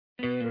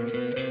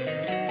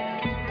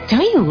Don't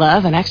you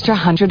love an extra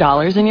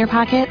 $100 in your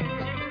pocket?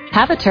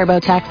 Have a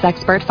TurboTax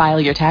expert file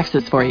your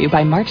taxes for you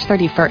by March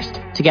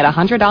 31st to get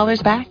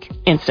 $100 back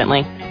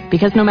instantly.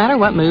 Because no matter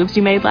what moves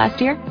you made last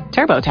year,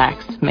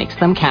 TurboTax makes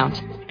them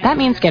count. That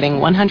means getting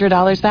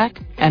 $100 back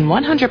and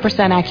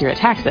 100% accurate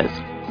taxes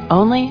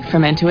only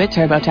from Intuit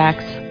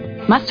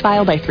TurboTax. Must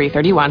file by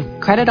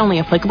 3/31. Credit only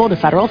applicable to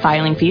federal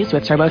filing fees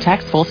with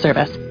TurboTax full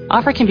service.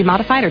 Offer can be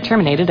modified or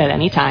terminated at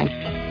any time.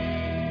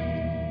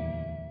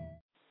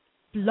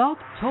 Blog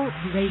Talk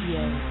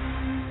Radio.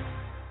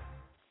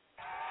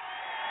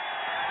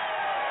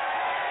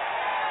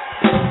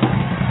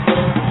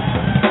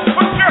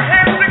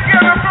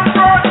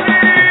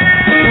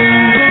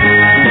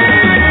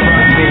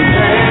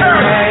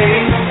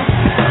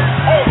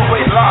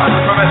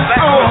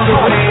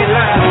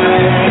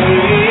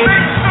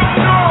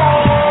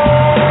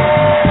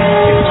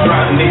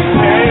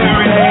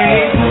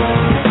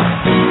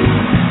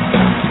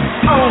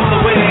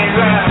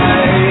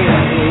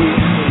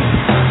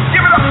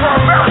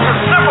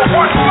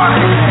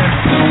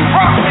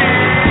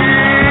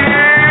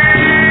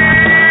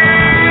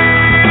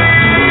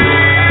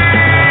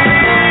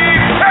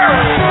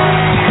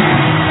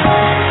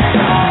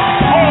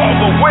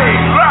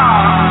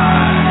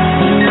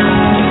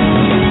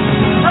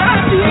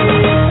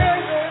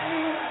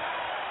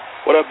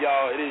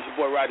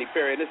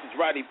 This is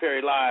Rodney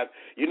Perry Live.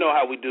 You know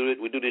how we do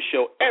it. We do this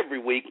show every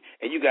week,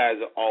 and you guys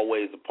are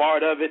always a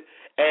part of it.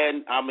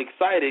 And I'm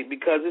excited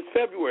because it's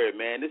February,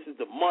 man. This is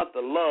the month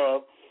of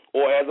love,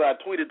 or as I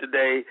tweeted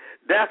today,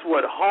 that's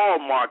what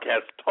Hallmark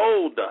has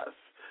told us.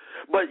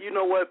 But you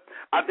know what?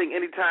 I think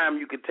anytime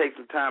you can take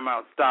some time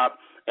out, stop,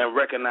 and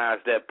recognize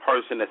that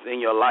person that's in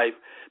your life,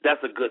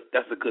 that's a good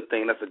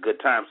thing. That's a good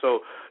time.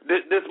 So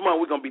this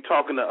month we're going to be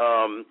talking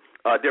to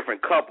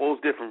different couples,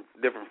 different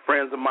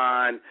friends of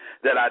mine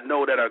that I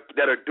know that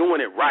are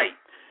doing it right.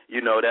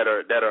 You know, that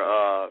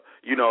are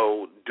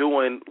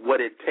doing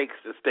what it takes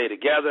to stay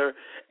together,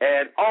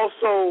 and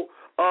also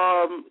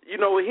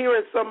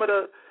hearing some of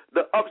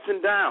the ups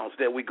and downs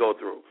that we go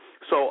through.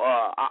 So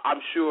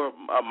I'm sure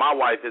my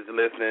wife is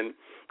listening.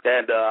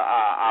 And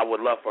I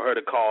would love for her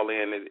to call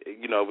in,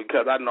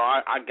 because I know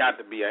I got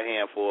to be a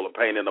handful of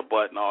pain in the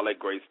butt and all that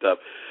great stuff.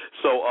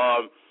 So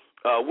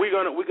we're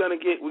gonna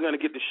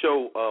get the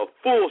show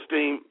full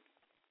steam.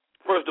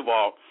 First of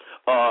all,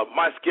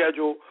 my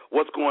schedule,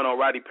 what's going on,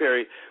 Rodney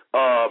Perry.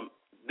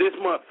 This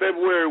month,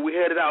 February, we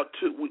headed out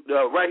to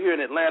right here in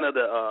Atlanta,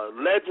 the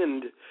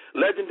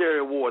Legendary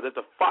Award at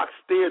the Fox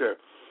Theater.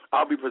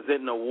 I'll be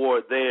presenting an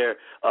award there.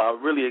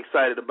 Really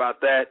excited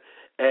about that.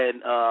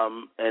 And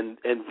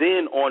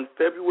then on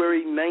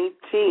February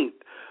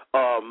 19th,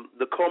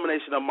 the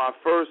culmination of my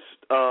first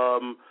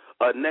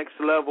Next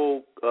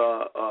Level,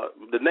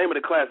 the name of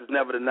the class is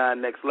Never Deny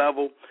Next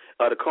Level.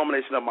 The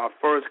culmination of my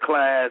first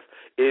class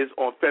is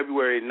on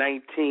February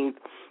 19th,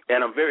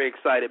 and I'm very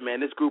excited, man.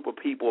 This group of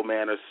people,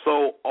 man, are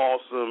so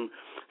awesome.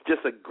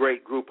 Just a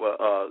great group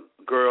of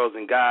girls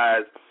and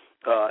guys,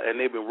 and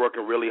they've been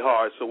working really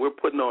hard. So we're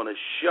putting on a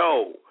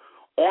show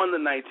on the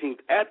 19th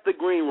at the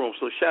Green Room.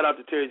 So shout out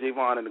to Terry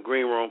Javon in the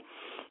Green Room.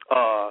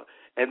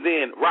 And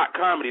then Rock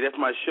Comedy, that's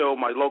my show,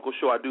 my local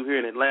show I do here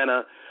in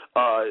Atlanta.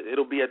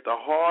 It'll be at the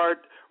Hard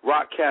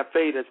Rock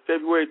Cafe. That's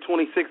February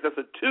 26th. That's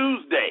a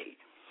Tuesday.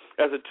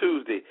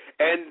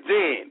 And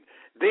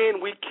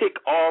then we kick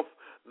off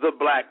the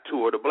Black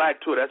Tour. The Black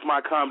Tour, that's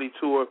my comedy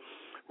tour.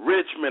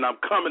 Richmond, I'm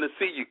coming to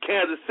see you.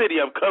 Kansas City,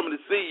 I'm coming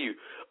to see you.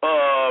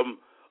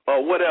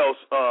 What else?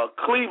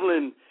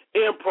 Cleveland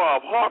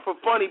Improv, Hartford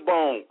Funny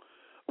Bone.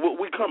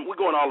 We're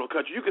going all over the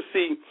country. You can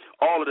see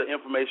all of the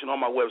information on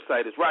my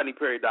website. It's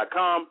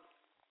rodneyperry.com.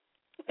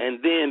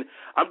 And then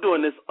I'm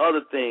doing this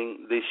other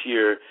thing this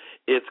year.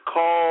 It's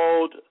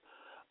called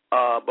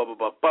I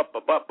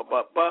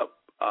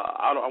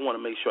want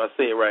to make sure I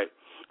say it right.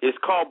 It's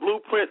called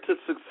Blueprint to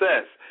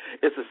Success.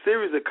 It's a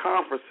series of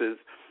conferences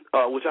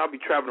which I'll be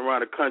traveling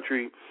around the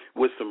country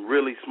with some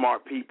really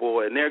smart people,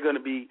 and they're going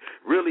to be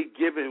really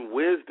giving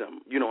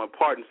wisdom,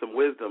 imparting some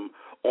wisdom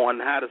on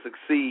how to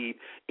succeed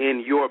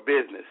in your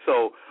business.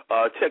 So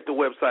check the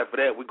website for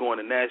that. We're going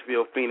to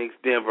Nashville, Phoenix,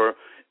 Denver,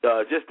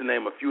 just to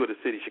name a few of the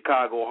cities,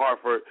 Chicago,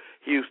 Hartford,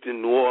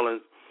 Houston, New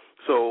Orleans.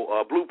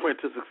 So Blueprint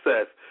to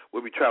Success,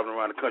 we'll be traveling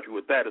around the country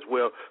with that as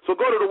well. So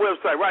go to the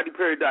website,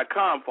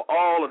 rodneyperry.com, for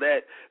all of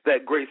that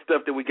great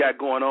stuff that we got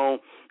going on.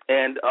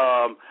 And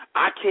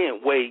I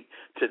can't wait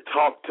to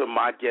talk to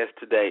my guest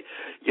today.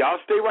 Y'all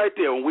stay right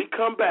there. When we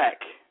come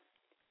back,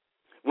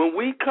 we're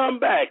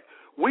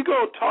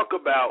going to talk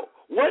about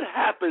what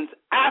happens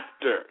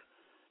after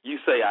you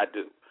say I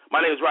do.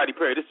 My name is Rodney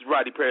Perry. This is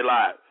Rodney Perry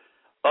Live.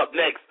 Up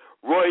next,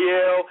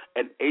 Royale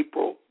and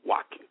April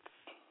Watkins.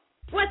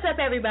 What's up,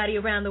 everybody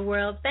around the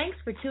world? Thanks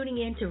for tuning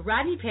in to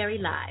Rodney Perry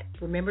Live.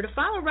 Remember to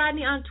follow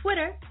Rodney on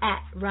Twitter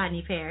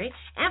 @Rodney Perry.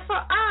 And for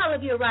all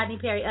of your Rodney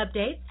Perry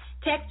updates,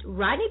 text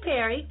Rodney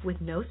Perry with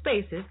no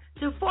spaces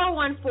to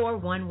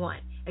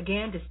 41411.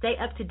 Again, to stay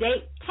up to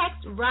date,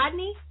 text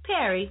Rodney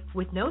Perry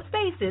with no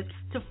spaces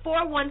to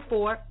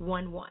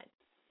 41411.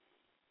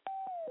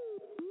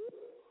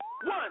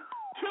 1,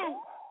 2,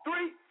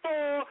 3,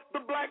 4. The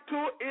Black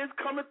Tour is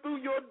coming through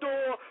your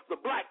door. The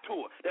Black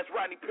Tour. That's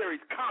Rodney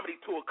Perry's comedy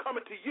tour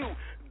coming to you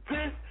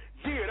this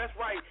year. That's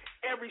right.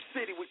 Every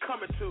city we're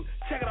coming to.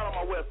 Check it out on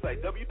my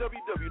website,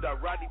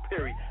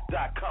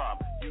 www.rodneyperry.com.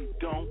 You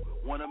don't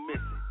want to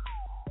miss it.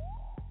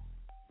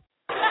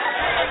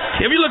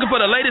 If you're looking for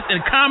the latest in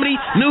comedy,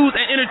 news,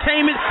 and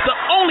entertainment, the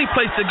only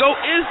place to go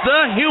is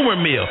the Humor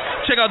Mill.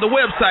 Check out the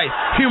website,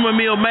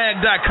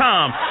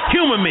 humormillmag.com.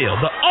 Humor Mill,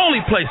 the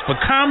only place for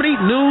comedy,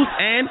 news,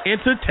 and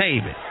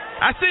entertainment.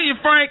 I see you,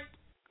 Frank.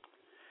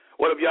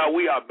 What up, y'all?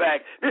 We are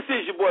back. This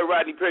is your boy,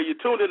 Rodney Perry. You're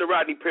tuned in to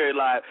Rodney Perry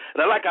Live.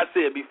 And like I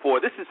said before,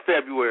 this is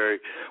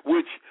February,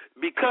 which,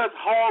 because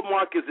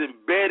Hallmark has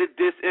embedded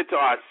this into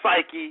our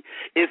psyche,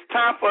 it's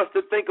time for us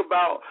to think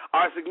about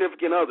our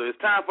significant other. It's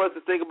time for us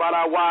to think about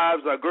our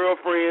wives, our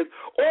girlfriends,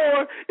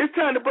 or it's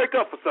time to break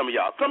up for some of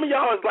y'all. Some of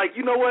y'all is like,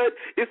 you know what?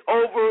 It's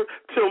over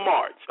till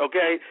March,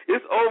 okay?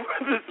 It's over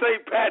to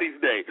St. Patty's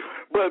Day.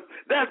 But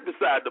that's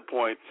beside the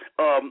point.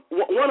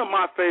 One of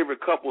my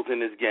favorite couples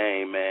in this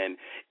game, man,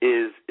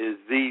 is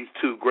these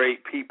two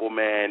great people,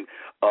 man,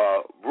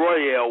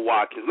 Royale,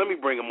 Watkins. Let me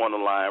bring them on the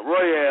line.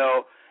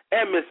 Royale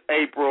and Miss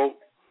April,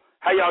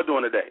 how y'all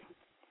doing today?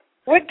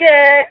 We're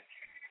good.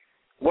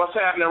 What's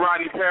happening,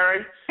 Rodney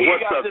Perry?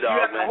 What's up, dog, you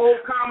got the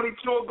whole comedy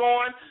tour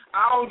going.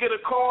 I don't get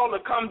a call to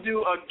come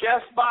do a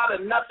guest spot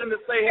or nothing to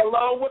say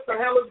hello. What the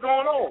hell is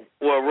going on?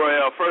 Well,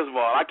 Royale, first of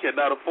all, I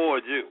cannot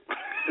afford you.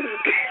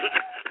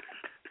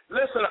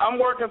 Listen, I'm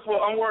working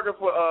for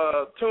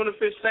tuna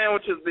fish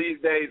sandwiches these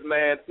days,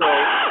 man. So,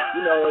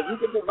 if you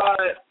can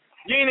provide,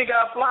 you ain't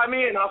gotta fly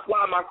me in. I'll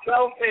fly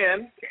myself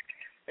in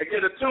and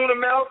get a tuna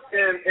melt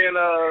and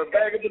a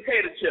bag of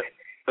potato chips.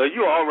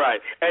 You all right?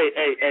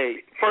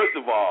 Hey. First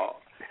of all,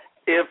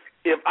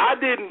 if I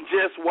didn't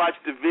just watch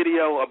the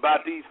video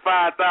about these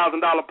 $5,000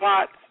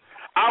 pots,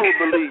 I would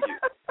believe you.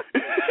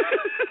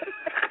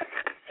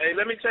 Hey,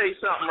 let me tell you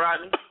something,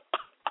 Rodney.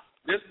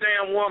 This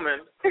damn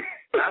woman,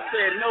 I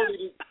said no to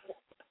these.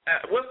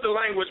 What's the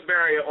language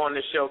barrier on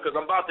this show? Because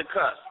I'm about to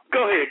cuss.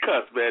 Go ahead,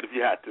 cuss, man, if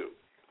you have to.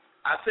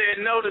 I said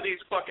no to these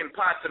fucking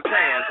pots and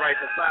pans, right,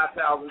 for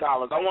 $5,000.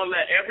 I want to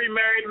let every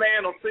married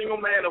man or single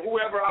man or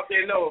whoever out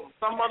there know if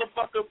some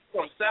motherfucker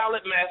from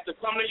Salad Master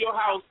come to your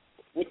house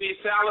with these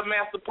Salad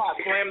Master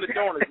pots, slam the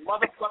door,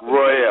 motherfucker.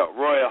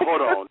 Royale,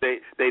 hold on. They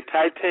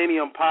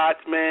titanium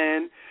pots,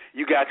 man.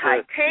 You got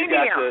the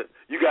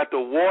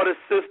water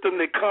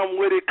system that come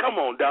with it. Come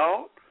on,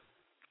 dog.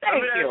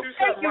 Thank you,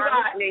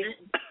 Rodney.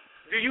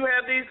 Do you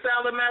have these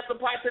Salad Master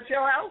pots at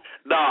your house?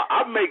 Nah,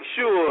 I make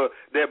sure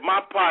that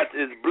my pot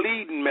is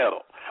bleeding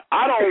metal.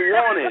 I don't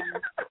want it.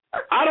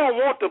 I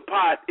don't want the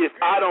pot if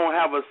I don't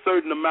have a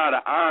certain amount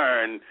of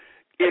iron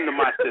into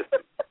my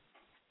system.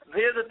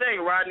 Here's the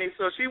thing, Rodney.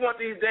 So she wants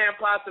these damn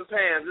pots and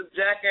pans. This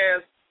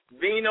jackass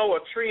Vino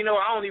or Trino,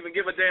 I don't even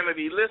give a damn if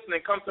he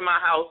listening, come to my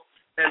house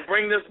and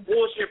bring this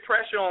bullshit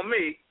pressure on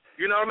me.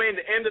 You know what I mean?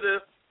 The end of the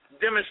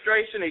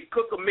demonstration, he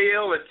cook a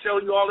meal and show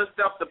you all this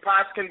stuff the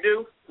pots can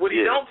do. What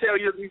he don't tell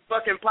you is these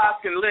fucking pots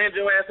can land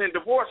your ass in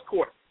divorce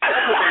court. That's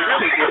what they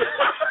really do.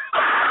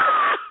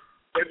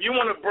 If you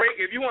want to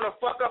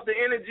fuck up the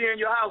energy in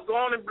your house, go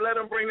on and let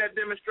them bring that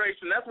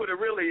demonstration. That's what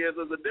it really is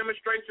a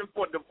demonstration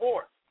for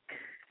divorce.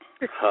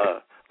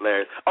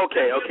 Larry.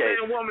 Okay.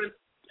 Woman,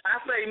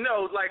 I say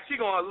no, like she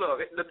gonna look.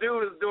 The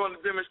dude is doing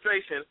the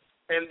demonstration,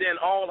 and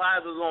then all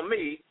eyes is on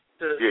me.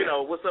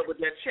 What's up with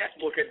that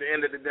checkbook at the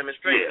end of the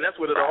demonstration? That's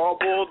what it all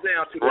boils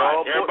down to.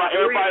 Right.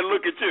 Everybody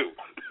look at you.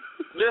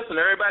 Listen,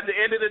 everybody at the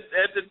end of the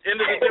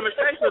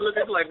demonstration look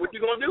at you like, what you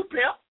gonna do,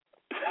 pimp?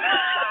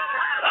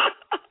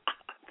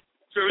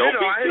 So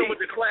I hit him with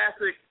the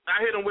classic.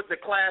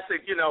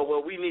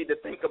 Well, we need to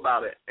think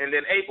about it. And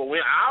then April,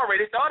 I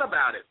already thought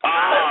about it.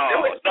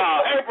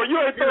 April,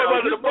 you ain't throwing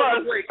under the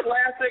bus.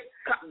 Classic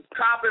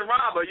cop and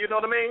robber. You know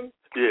what I mean?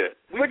 Yeah.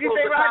 What'd you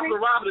say, Rodney? Cop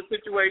and robber the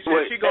situation.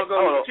 Wait, she gonna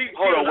go.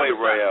 Hold on, wait,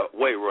 Royale.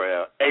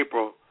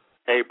 April.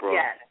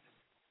 Yes.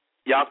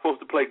 Y'all supposed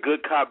to play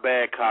good cop,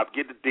 bad cop,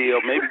 get the deal,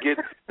 maybe get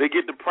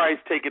the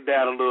price taken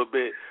down a little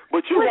bit,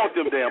 but you want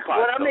them damn pots.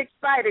 Well, I'm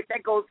excited.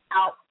 That goes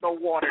out the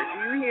water.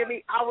 Do you hear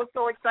me? I was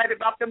so excited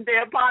about them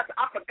damn pots,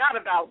 I forgot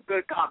about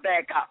good cop,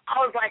 bad cop.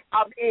 I was like,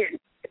 I'm in.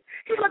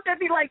 He looked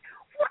at me like,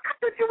 what? I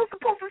thought you were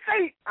supposed to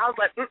say. I was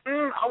like,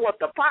 I want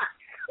the pots.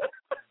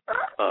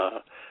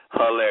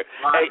 Hilarious.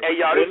 Hey,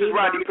 y'all, this is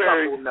Rodney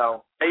Perry.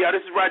 Hey, y'all,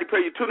 this is Rodney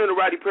Perry. You're tuning in to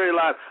Rodney Perry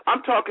Live.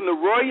 I'm talking to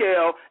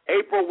Royale,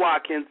 April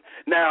Watkins.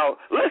 Now,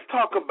 let's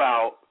talk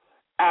about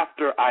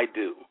After I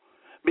Do,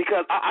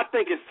 because I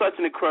think it's such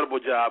an incredible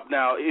job.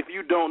 Now, if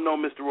you don't know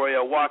Mr.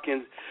 Royale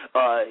Watkins,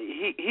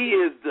 he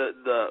is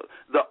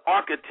the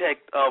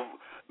architect of,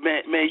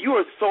 man, you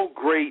are so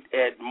great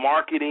at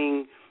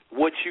marketing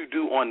what you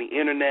do on the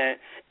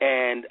internet,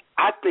 and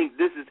I think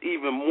this is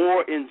even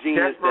more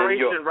ingenious than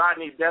your...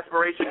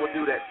 Desperation will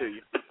do that to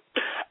you.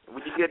 When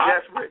you get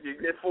desperate, you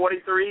get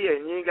 43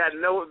 and you ain't got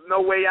no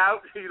way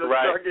out, you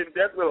start getting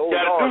desperate. Oh,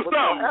 Lord, what's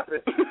going to happen?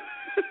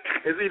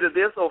 It's either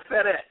this or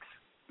FedEx.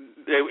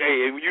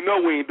 Hey, you know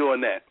we ain't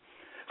doing that.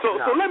 So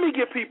let me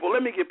give people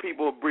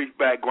a brief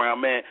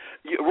background, man.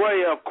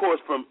 Royale, of course,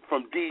 from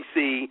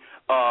DC,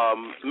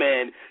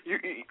 man.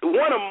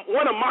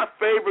 One of my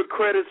favorite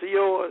credits of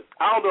yours.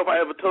 I don't know if I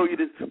ever told you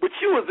this, but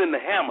you was in the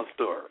Hammer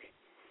Story.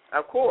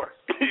 Of course.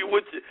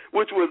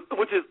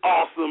 which is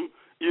awesome,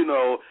 you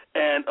know.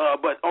 And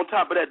but on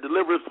top of that,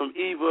 Deliverance from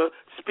Eva,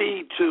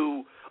 Speed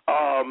 2,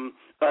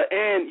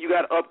 and you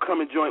got an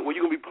upcoming joint where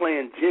you're gonna be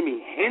playing Jimi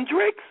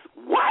Hendrix.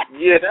 What?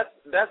 Yeah,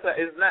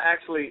 it's not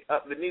actually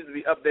up. It needs to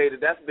be updated.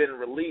 That's been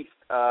released.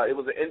 It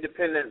was an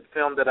independent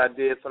film that I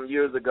did some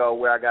years ago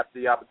where I got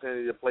the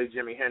opportunity to play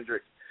Jimi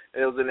Hendrix.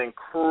 It was an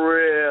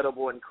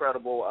incredible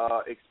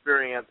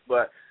experience.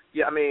 But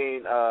yeah, I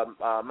mean,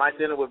 My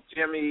Dinner with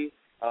Jimmy,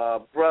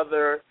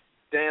 Brother,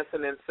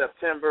 Dancing in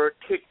September,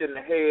 Kicked in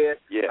the Head.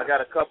 Yeah. I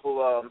got a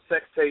couple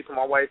sex tapes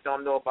my wife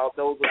don't know about.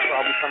 Those will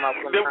probably come out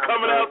sometime. They're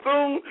coming out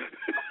soon.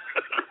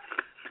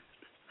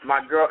 My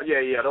girl,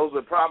 yeah, those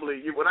are probably,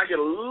 when I get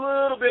a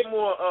little bit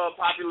more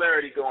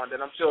popularity going,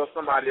 then I'm sure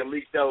somebody will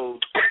leak those.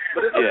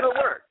 But it's good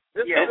work.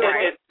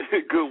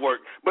 Good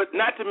work. But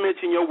not to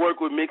mention your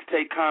work with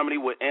Mixtape Comedy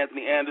with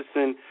Anthony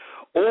Anderson,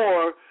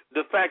 or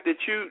the fact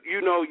that you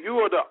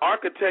are the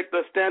architect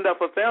of Stand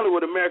Up for Family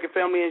with American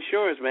Family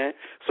Insurance, man.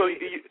 So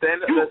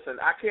listen,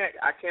 I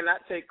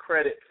cannot take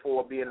credit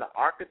for being the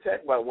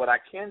architect, but what I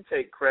can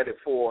take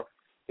credit for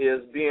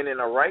is being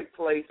in the right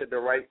place at the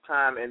right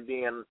time and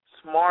being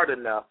smart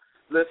enough.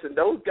 Listen,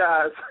 those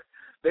guys,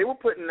 they were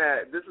putting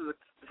that. This is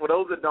for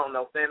those that don't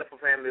know. Stand Up for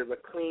Family is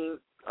a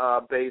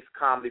clean-based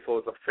comedy show.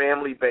 It's a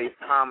family-based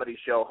comedy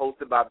show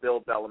hosted by Bill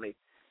Bellamy.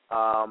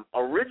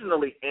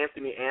 Originally,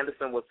 Anthony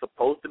Anderson was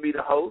supposed to be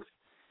the host,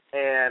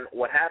 and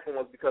what happened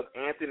was because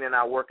Anthony and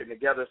I working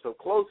together so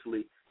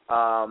closely,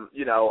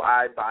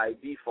 I by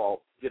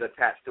default get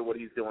attached to what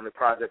he's doing in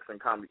projects in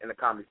the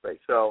comedy space.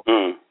 So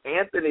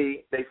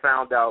Anthony, they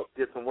found out,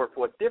 did some work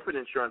for a different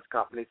insurance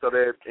company. So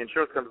their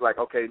insurance company's like,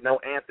 okay, no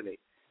Anthony.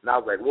 And I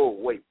was like, whoa,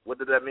 wait, what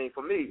did that mean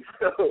for me?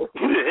 So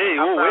wait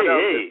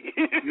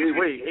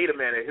a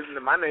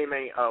minute. My name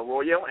ain't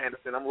Royale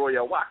Anderson. I'm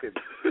Royale Watkins.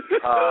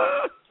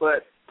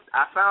 But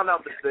I found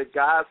out that the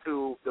guys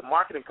the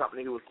marketing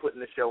company who was putting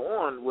the show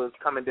on was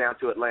coming down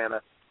to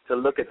Atlanta to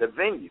look at the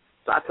venue.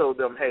 So I told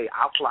them, hey,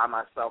 I'll fly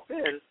myself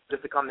in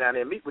just to come down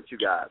there and meet with you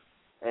guys.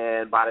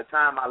 And by the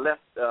time I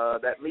left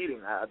that meeting,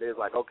 they was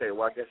like, okay,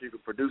 well, I guess you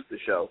could produce the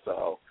show.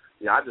 So,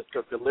 I just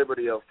took the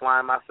liberty of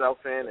flying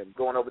myself in and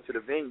going over to the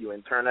venue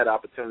and turn that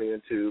opportunity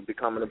into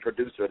becoming a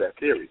producer of that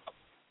series.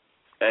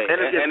 Hey, and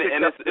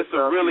it's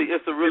a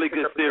really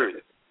good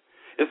series.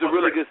 It's a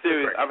really good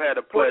series. I've had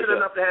a pleasure. Fortunate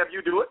enough to have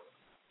you do it.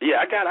 Yeah,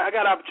 I got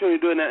an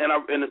opportunity doing that,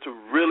 and it's a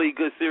really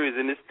good series,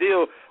 and it's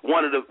still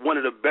one of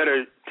the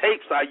better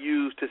tapes I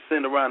use to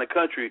send around the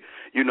country.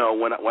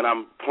 When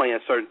I'm playing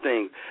certain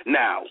things.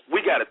 Now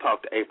we got to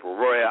talk to April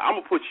Royale. I'm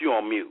gonna put you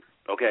on mute,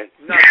 okay?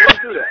 No,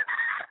 don't do that.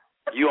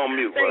 You on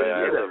mute,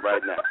 Royale,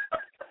 right now.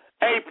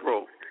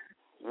 April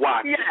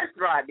Watkins. Yes,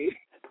 Rodney.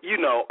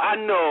 I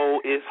know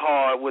it's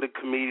hard with a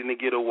comedian to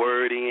get a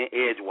word in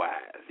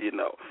edgewise.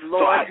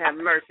 Lord have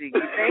mercy.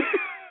 You think?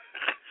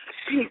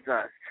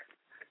 Jesus.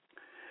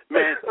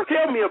 Man,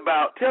 tell me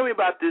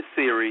about this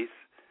series.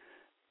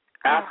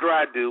 After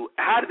I do,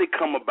 how did it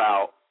come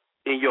about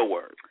in your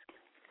words?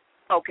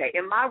 Okay,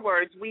 in my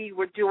words, we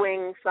were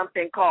doing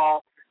something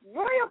called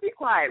Royale, be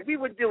quiet. We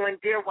were doing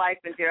Dear Wife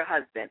and Dear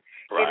Husband.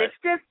 Right. And it's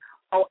just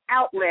an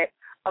outlet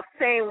of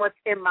saying what's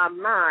in my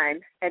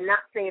mind and not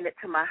saying it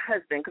to my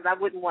husband because I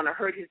wouldn't want to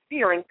hurt his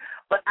feelings,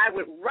 but I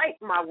would write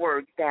my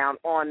words down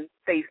on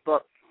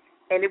Facebook,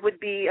 and it would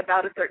be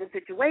about a certain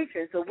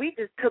situation. So we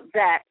just took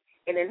that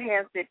and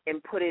enhanced it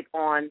and put it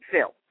on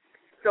film.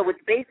 So it's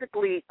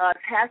basically us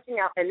hashing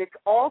out, and it's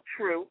all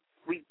true.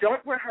 We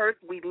don't rehearse.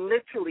 We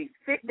literally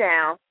sit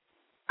down.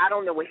 I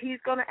don't know what he's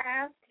going to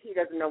ask. He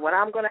doesn't know what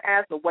I'm going to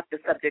ask or what the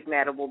subject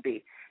matter will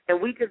be.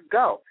 And we just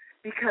go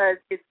because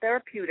it's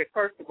therapeutic,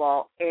 first of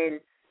all,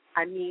 and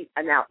I need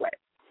an outlet.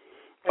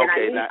 And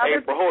okay, now,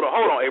 April, hold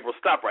on, April.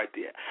 Stop right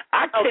there.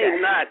 I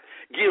cannot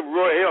give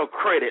Royale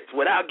credits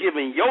without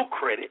giving your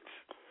credits.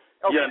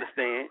 Okay. You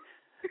understand?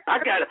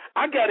 I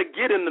gotta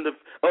get into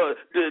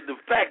the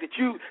fact that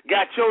you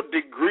got your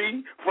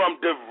degree from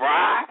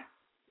DeVry.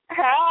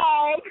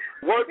 Hi.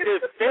 Worked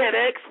at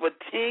FedEx for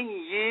 10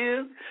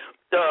 years.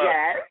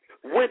 Yes.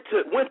 Went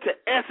to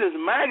Essence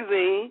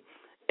magazine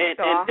and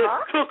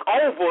just took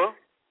over.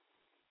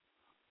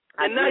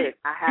 I did.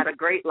 I had a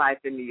great life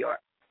in New York.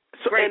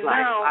 Great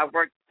life. Now, I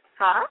worked.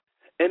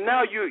 And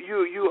now you're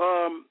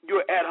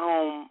at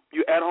home.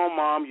 You're at home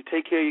mom. You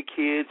take care of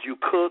your kids. You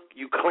cook.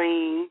 You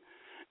clean.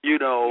 Yeah,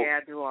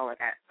 I do all of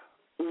that.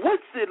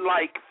 What's it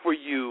like for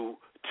you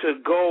to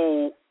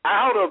go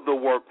out of the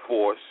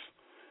workforce?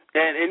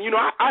 And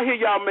I hear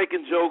y'all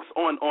making jokes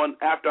on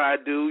after I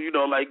do. You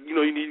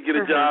need to get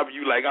a job.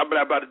 You like, I'm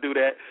not about to do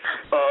that.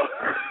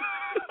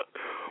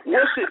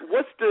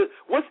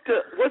 What's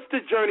the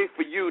journey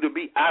for you to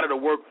be out of the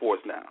workforce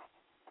now?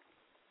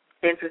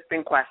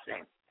 Interesting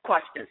question.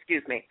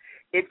 Excuse me.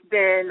 It's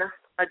been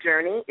a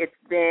journey.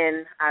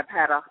 I've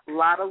had a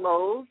lot of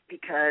lows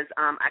because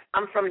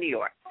I'm from New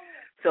York.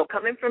 So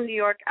coming from New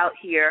York out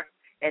here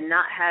and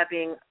not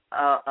having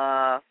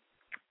a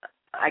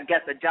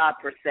job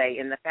per se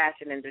in the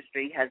fashion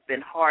industry has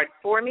been hard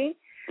for me.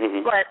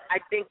 Mm-hmm. But I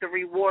think the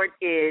reward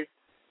is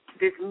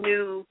this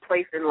new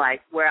place in life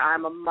where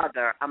I'm a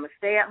mother. I'm a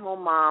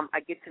stay-at-home mom. I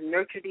get to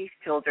nurture these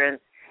children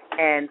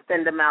and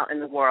send them out in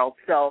the world.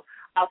 So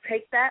I'll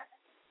take that.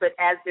 But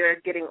as they're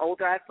getting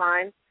older, I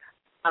find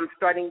I'm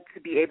starting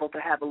to be able to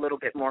have a little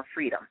bit more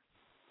freedom.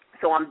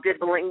 So I'm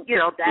dabbling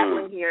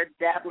here,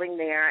 dabbling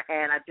there,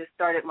 and I just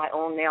started my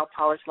own nail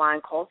polish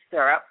line called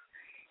Syrup.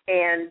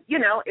 And,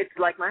 it's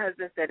like my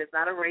husband said, it's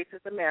not a race,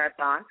 it's a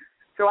marathon.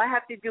 So I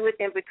have to do it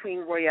in between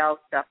Royale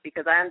stuff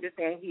because I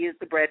understand he is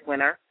the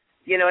breadwinner.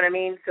 You know what I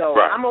mean? So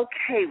right. I'm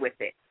okay with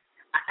it.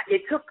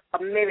 It took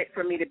a minute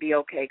for me to be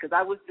okay because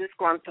I was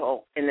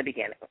disgruntled in the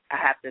beginning, I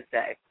have to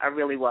say. I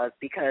really was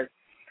because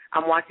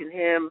I'm watching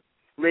him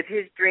live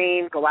his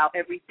dream, go out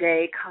every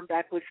day, come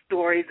back with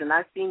stories, and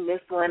I've seen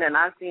this one, and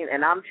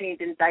I'm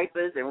changing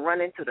diapers and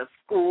running to the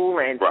school,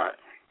 and right.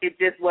 It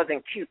just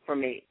wasn't cute for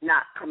me,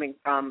 not coming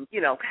from,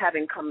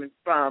 having come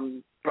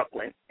from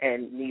Brooklyn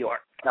and New York.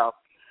 So,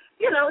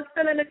 it's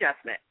been an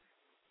adjustment.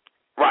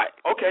 Right.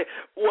 Okay.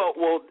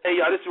 Well, hey,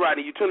 y'all, this is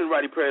Rodney. You're tuning to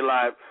Rodney Perry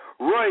Live.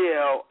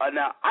 Royale,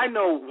 now, I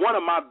know one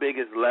of my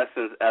biggest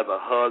lessons as a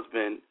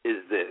husband is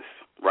this,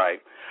 right?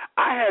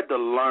 I had to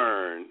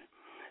learn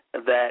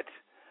that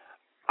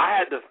I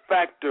had to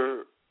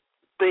factor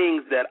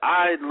things that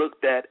I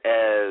looked at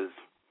as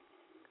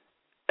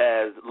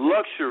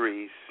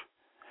luxuries.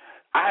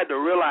 I had to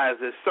realize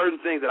that certain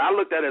things that I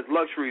looked at as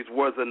luxuries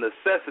was a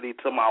necessity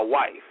to my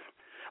wife.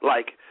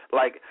 Like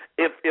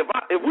if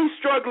we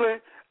struggling,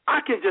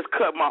 I can just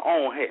cut my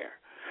own hair.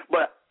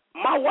 But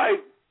my wife,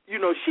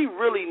 she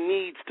really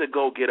needs to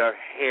go get her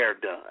hair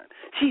done.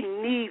 She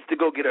needs to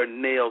go get her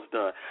nails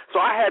done. So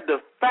I had to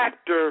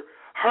factor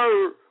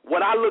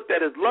what I looked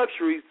at as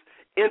luxuries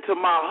into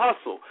my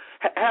hustle.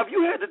 Have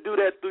you had to do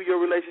that through your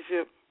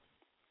relationship?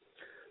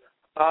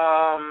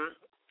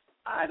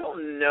 I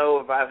don't know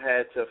if I've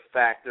had to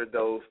factor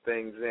those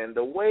things in.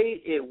 The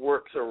way it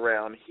works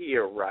around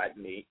here,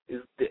 Rodney,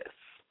 is this.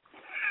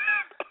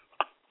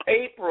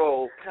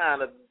 April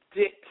kind of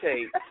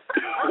dictates.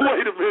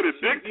 Wait a minute,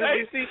 dictate?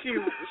 You see,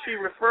 she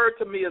referred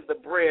to me as the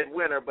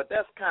breadwinner, but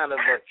that's kind of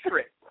a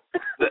trick.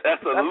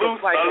 That's a loose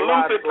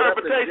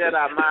interpretation. That's a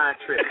Jedi mind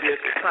trick.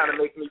 She's trying to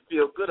make me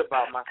feel good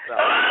about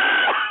myself.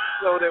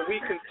 So that we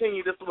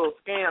continue this little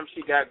scam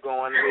she got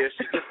going where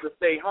she gets to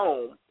stay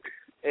home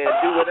and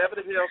do whatever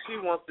the hell she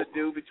wants to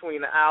do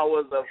between the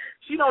hours of,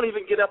 she don't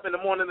even get up in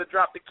the morning to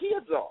drop the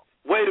kids off.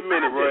 Wait a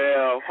minute,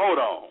 Royale. Hold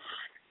on.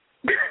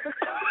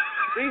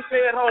 These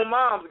stay-at-home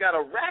moms got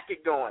a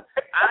racket going.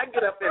 I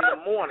get up in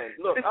the morning.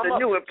 Look, I'm up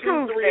at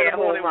 2, 3 in the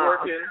morning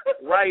working,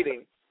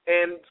 writing,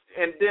 and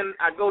then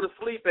I go to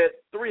sleep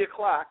at 3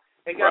 o'clock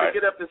and got to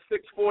get up at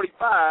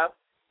 6:45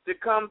 to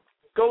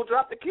go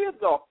drop the kids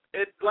off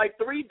at like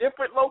 3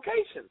 different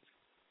locations.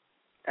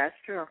 That's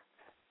true.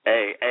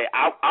 Hey,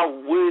 I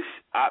wish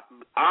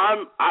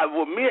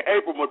me and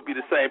April must be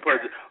the same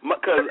person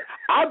because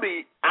I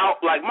be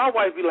out, like my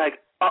wife be like,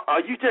 are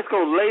you just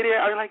going to lay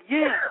there? I'm like,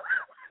 yeah,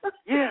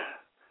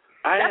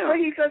 I am. That's what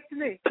he says to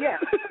me, yeah.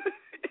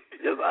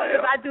 Yes, I am.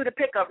 If I do the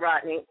pickup,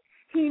 Rodney,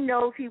 he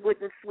knows he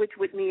wouldn't switch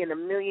with me in a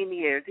million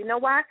years. You know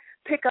why?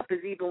 Pickup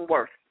is even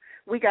worse.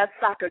 We got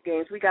soccer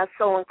games, we got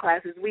sewing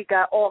classes, we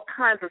got all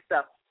kinds of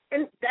stuff.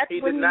 And that's he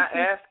did not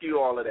ask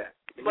you all of that.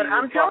 But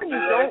I'm telling you,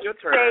 don't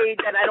say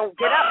that I don't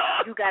get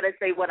up. You got to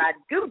say what I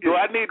do. Do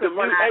I need to mute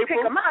when I pick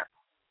them up,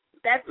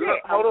 that's it.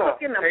 I'm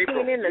cooking, I'm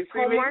cleaning, the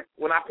homework.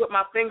 When I put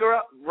my finger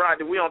up,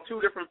 Rodney, we on 2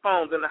 different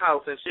phones in the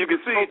house, and she you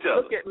can see each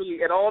other. Look at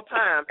me at all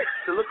times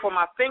to look for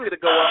my finger to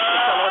go up and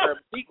tell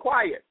her to be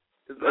quiet.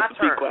 It's my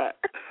turn. Be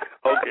quiet.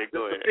 Okay,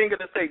 go ahead. The finger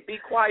to say,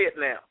 be quiet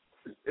now.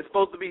 It's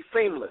supposed to be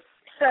seamless.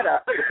 Shut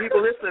up. The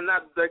people listening,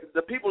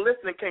 the people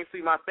listening can't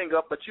see my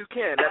finger up, but you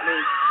can. That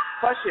means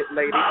hush it,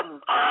 lady.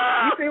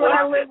 You see what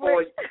I live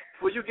with?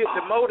 Or you get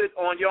demoted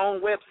on your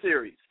own web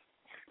series.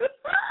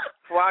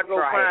 Before I go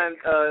find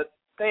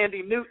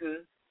Sandy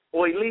Newton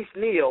or Elise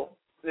Neal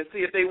and see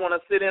if they want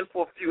to sit in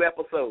for a few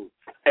episodes.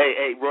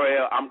 Hey,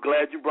 Royale, I'm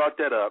glad you brought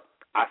that up.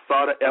 I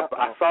saw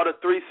the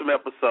threesome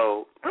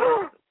episode.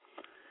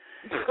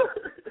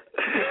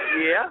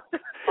 Yeah.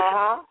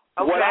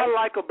 Okay. What I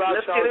like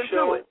about y'all's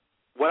show.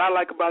 What I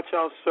like about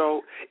y'all's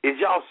show is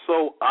y'all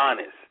so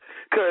honest.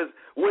 Because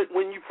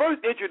when you first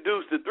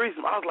introduced the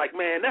threesome, I was like,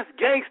 man, that's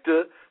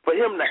gangster for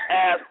him to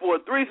ask for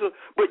a threesome.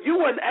 But you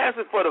wasn't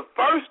asking for the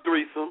first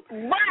threesome.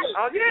 Right.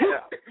 Oh,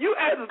 yeah. You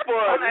asking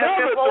for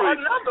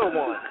another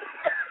one.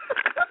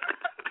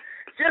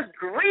 Just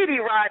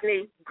greedy,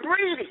 Rodney.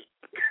 Greedy.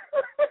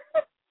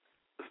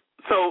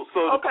 So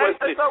the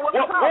question,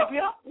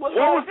 what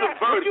was the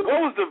verdict?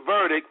 What was the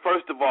verdict,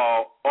 first of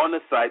all, on the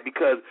site?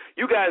 Because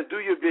you guys do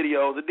your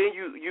videos, and then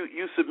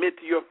you submit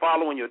to your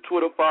following, your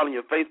Twitter following,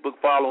 your Facebook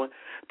following,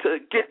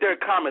 to get their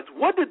comments.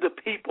 What did the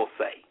people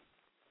say?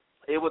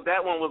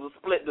 that one was a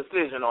split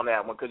decision on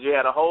that one because you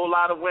had a whole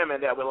lot of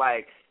women that were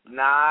like,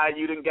 nah,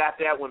 you didn't got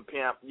that one,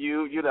 pimp.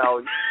 You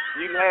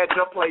had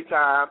your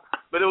playtime.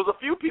 But it was a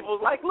few people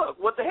like, look,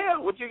 what the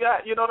hell? What you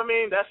got? You know what I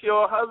mean? That's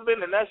your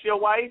husband and that's your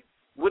wife.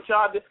 What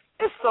y'all do?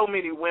 There's so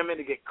many women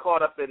that get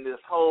caught up in this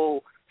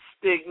whole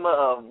stigma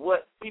of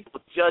what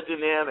people judging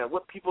them and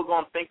what people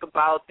going to think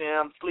about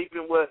them,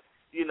 sleeping with,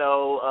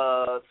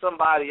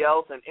 somebody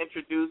else and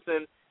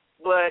introducing.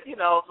 But,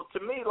 to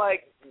me,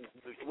 like,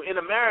 in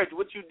a marriage,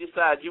 what you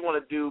decide you want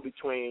to do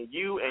between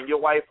you and your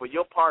wife or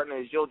your partner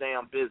is your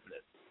damn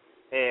business.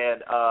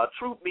 And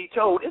truth be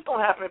told, it's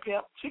going to happen,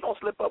 pimp. She going to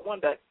slip up one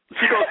day.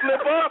 She going to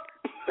slip up?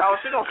 Oh,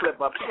 she going to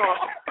slip up.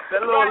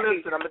 That little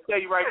listen, I'm going to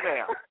tell you right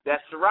now.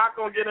 That Ciroc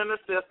going to get in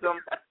her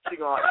system. She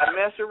going to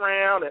mess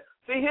around. And,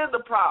 see, here's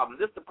the problem.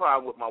 This is the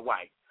problem with my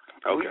wife.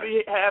 Okay.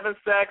 We be having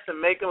sex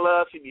and making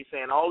love. She be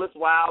saying all this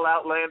wild,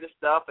 outlandish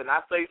stuff, and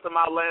I say some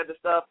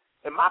outlandish stuff.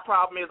 And my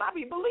problem is I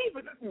be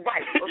believing it.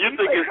 Right. You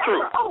think it's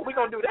true. Oh, we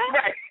going to do that?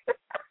 Right.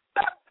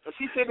 And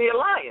she's sitting here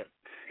lying.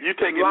 You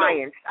taking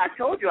lying. I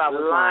told you I was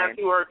lying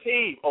to her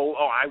team.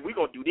 We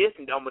gonna do this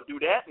and I'm gonna do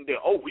that and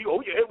then we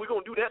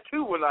gonna do that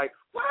too. We're like,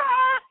 what?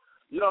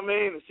 You know what I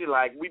mean? And she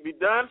like, we be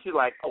done. She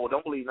like,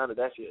 don't believe none of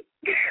that shit.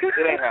 It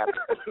ain't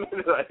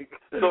happening. Like,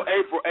 so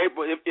April,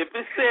 if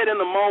it's said in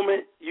the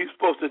moment, you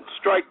supposed to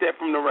strike that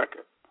from the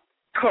record.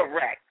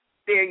 Correct.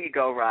 There you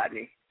go,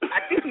 Rodney. I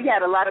think he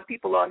had a lot of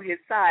people on his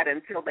side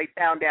until they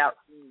found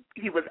out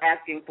he was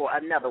asking for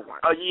another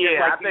one. Oh,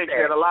 yeah, like I think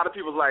that a lot of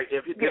people like,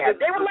 if they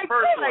were like,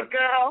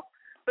 girl,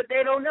 but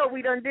they don't know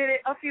we done did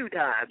it a few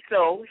times.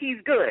 So he's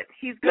good.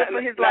 He's good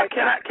for his life.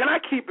 Can I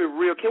keep it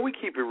real? Can we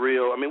keep it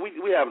real? I mean,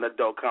 we have an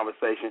adult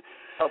conversation.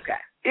 Okay.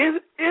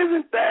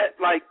 Isn't that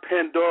like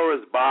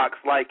Pandora's box?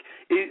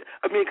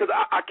 Because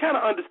I kind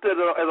of understood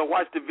it as I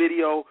watched the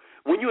video.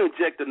 When you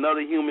inject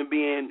another human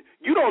being,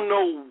 you don't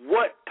know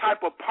what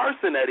type of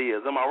person that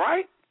is. Am I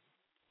right?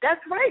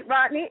 That's right,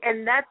 Rodney,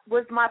 and that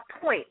was my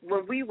point.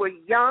 When we were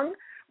young,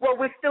 well,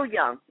 we're still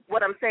young.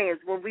 What I'm saying is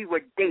when we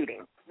were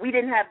dating, we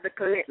didn't have the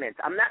commitments.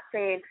 I'm not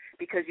saying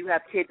because you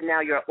have kids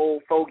now you're an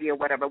old fogey or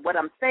whatever. What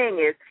I'm saying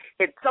is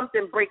if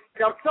something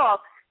jumps off,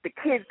 the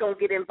kids don't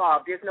get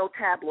involved. There's no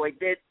tabloid.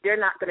 They're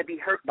not going to be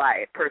hurt by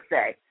it per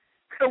se.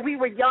 So we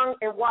were young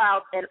and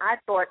wild, and I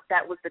thought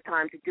that was the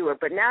time to do it.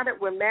 But now that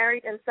we're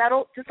married and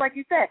settled, just like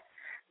you said,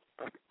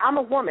 I'm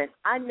a woman.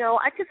 I know.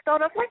 I just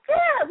start off like,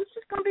 yeah, it's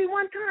just going to be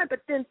one time.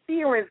 But then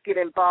feelings get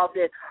involved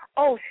in,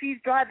 she's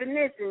driving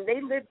this and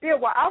they live there.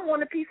 Well, I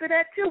want a piece of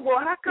that too.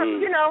 Well, how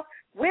come,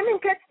 women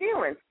catch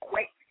feelings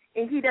quick,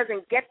 and he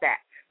doesn't get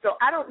that. So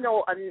I don't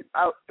know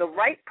the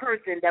right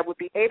person that would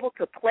be able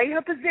to play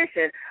her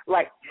position,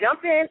 like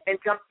jump in and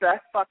jump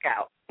the fuck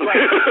out. Like,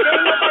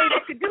 there's nobody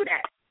that could do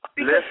that.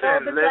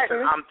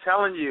 Listen, I'm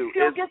telling you,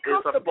 it's a few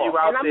out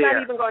there. And I'm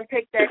not even going to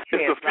take that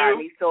chance,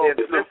 Rodney. So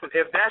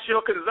if that's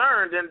your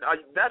concern, then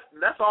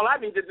that's all I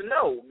needed to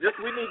know.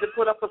 Just we need to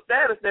put up a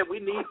status that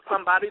we need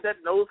somebody that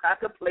knows how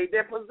to play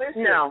their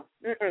position. No,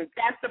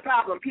 that's the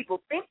problem.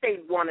 People think they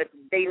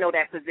know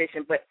that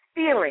position, but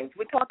feelings.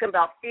 We're talking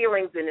about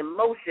feelings and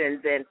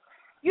emotions, and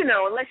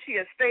unless she's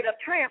a straight up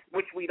tramp,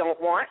 which we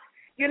don't want.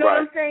 You know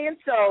what I'm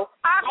saying? So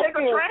I take a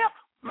tramp.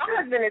 My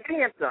husband is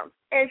handsome,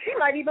 and she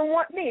might even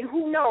want me.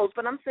 Who knows?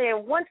 But I'm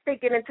saying once they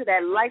get into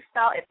that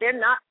lifestyle, if they're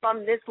not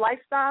from this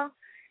lifestyle,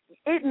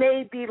 it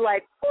may be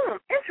like,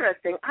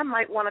 interesting. I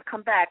might want to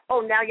come back. Oh,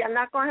 now you're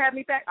not going to have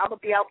me back? I'm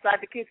going to be outside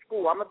the kids'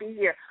 school. I'm going to be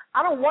here.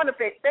 I don't want to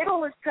be. They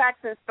don't list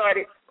tracks and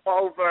started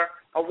over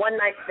a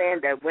one-night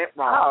stand that went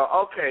wrong.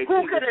 Oh, okay.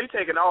 You're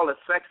taking all the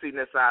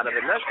sexiness out of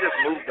it. Let's just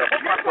move the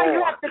fuck on.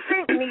 You have to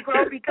think,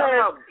 Negro,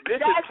 because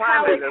that's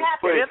how it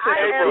happened.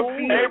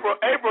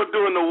 April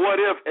doing the what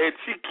if, and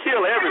she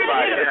kill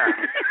everybody.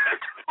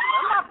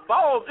 My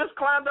balls just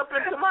climbed up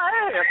into my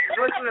ass,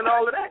 listening to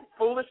all of that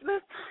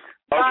foolishness.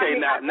 Okay,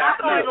 now,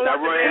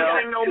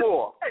 Royale, no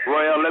more.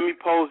 Royale, let me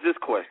pose this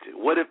question.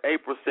 What if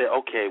April said,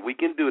 okay, we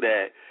can do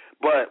that,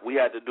 but we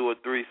had to do a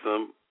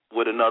threesome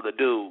with another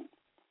dude?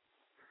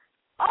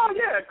 Oh,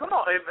 yeah, come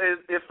on.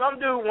 If some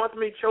dude wants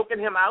me choking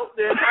him out,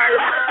 then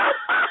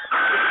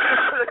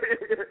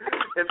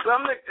if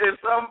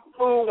some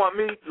fool want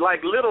me,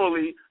 like,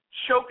 literally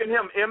choking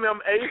him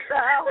MMA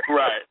style.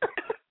 Right.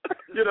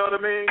 You know what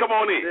I mean? Come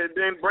on in.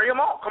 Then bring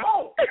him on. Come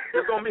on.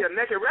 It's going to be a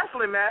naked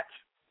wrestling match.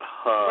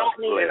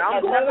 And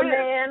another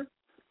man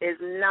is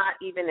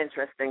not even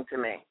interesting to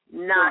me.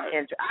 Not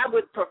interesting. I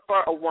would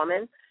prefer a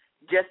woman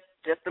just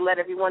to let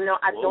everyone know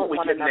I don't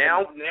want another.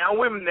 Now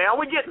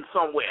we're getting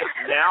somewhere.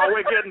 Now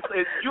we're getting.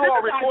 You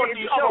all record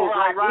these shows,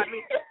 right,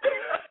 Rodney?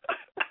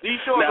 These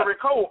shows are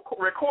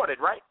recorded,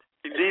 right?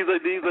 These are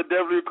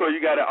definitely recorded.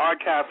 You got to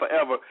archive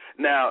forever.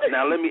 Now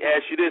let me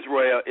ask you this,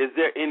 Royale. Is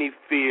there any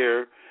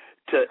fear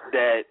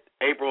that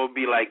April will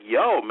be like,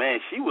 yo,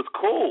 man, she was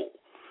cool.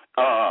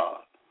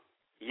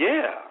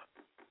 Yeah,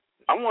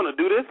 I want to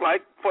do this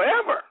like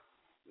forever.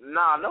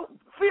 Nah, no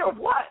fear of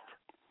what?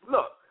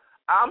 Look.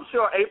 I'm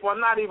sure April. We're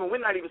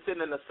not even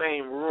sitting in the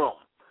same room.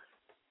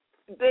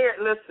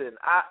 Listen.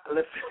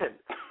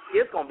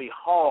 It's gonna be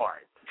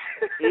hard.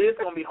 it's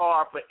going to be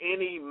hard for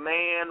any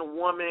man,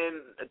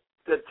 woman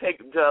that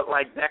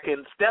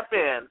can step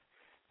in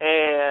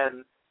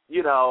and,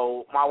 you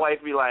know, my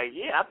wife be like,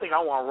 yeah, I think I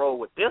want to roll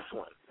with this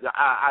one.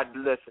 I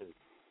listen.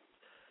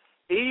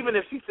 Even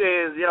if she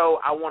says, yo,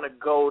 I want to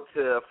go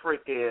to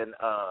freaking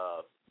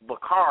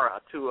Bacara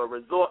to a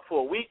resort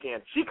for a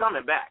weekend, she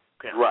coming back.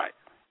 Right.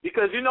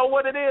 Because you know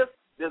what it is?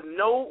 There's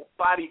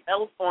nobody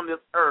else on this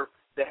earth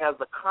that has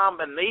the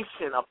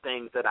combination of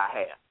things that I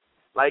have.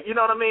 Like, you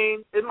know what I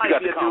mean? It might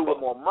be a dude with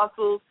more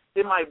muscles.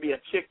 It might be a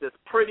chick that's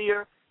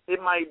prettier.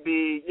 It might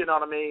be, you know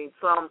what I mean,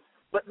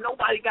 but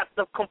nobody got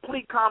the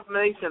complete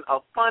combination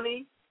of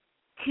funny,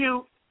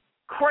 cute,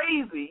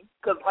 crazy,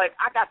 because, like,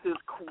 I got this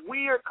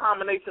weird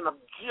combination of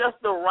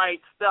just the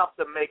right stuff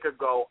to make her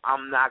go,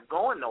 I'm not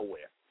going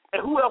nowhere.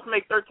 And who else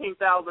makes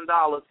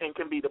 $13,000 and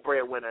can be the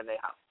breadwinner in their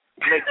house?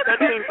 Makes $13,000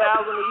 a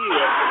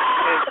year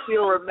and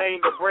still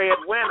remain the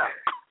breadwinner.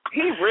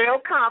 He's real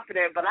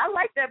confident, but I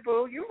like that,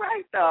 boo. You're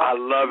right, though. I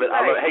love it.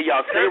 Right. Hey,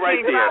 y'all, stay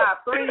right there.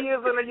 3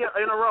 years in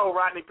a row,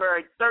 Rodney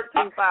Perry,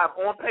 13-5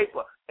 on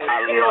paper, and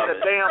still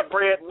the damn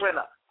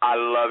breadwinner. I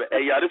love it.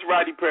 Hey, y'all, this is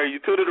Rodney Perry. You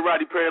tuned in to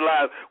Rodney Perry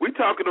Live. We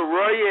talking to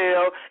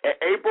Royale and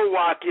April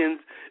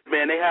Watkins.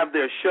 Man, they have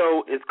their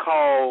show. It's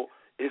called,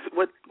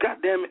 God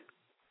damn it.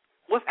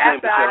 What's the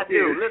name of the show? After I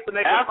Do. Listen,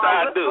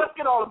 let's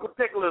get all the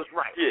particulars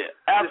right. Yeah,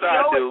 After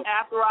I Do.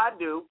 After I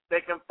Do.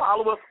 They can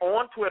follow us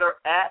on Twitter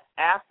at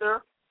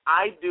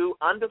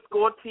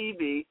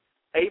AfterIDo_TV.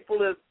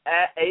 April is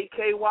at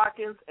AK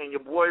Watkins, and your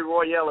boy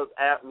Royale is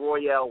at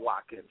Royale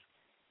Watkins.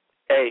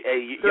 Hey,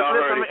 y'all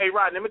heard it. Hey,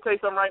 Rodney, let me tell you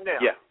something right now.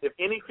 Yeah. If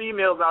any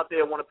females out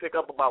there want to pick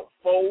up about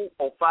 4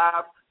 or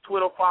 5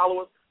 Twitter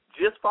followers,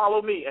 just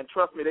follow me, and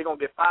trust me, they're going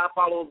to get 5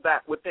 followers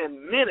back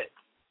within minutes.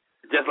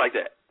 Just like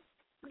that.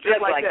 Just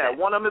like that.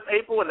 One of them is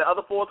April, and the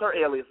other 4 is her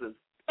aliases.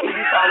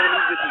 You follow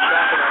these bitches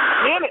back in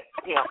a minute.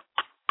 Yeah.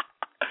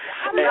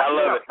 Hey, I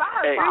love it.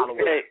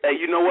 Hey,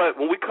 you know what?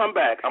 When we come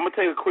back, I'm going to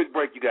take a quick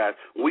break, you guys.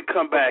 When we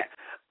come back,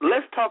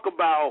 let's talk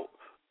about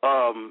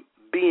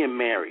being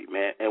married,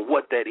 man, and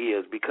what that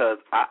is, because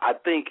I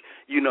think,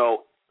 you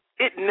know,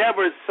 it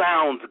never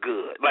sounds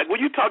good. Like,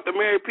 when you talk to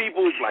married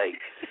people, it's like,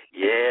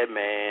 yeah,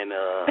 man,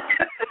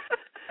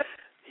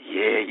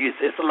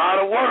 it's a lot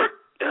of work.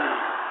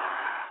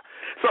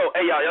 So,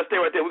 hey, y'all stay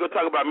right there. We're going to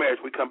talk about marriage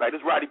when we come back. This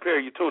is Rodney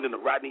Perry. You're tuned in to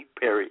Rodney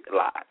Perry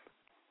Live.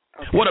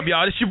 Okay. What up,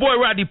 y'all? It's your boy,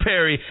 Rodney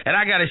Perry, and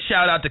I got a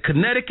shout-out to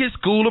Connecticut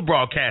School of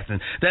Broadcasting.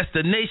 That's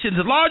the nation's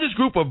largest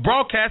group of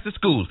broadcasting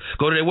schools.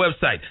 Go to their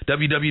website,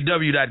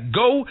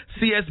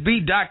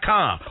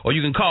 www.gocsb.com, or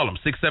you can call them,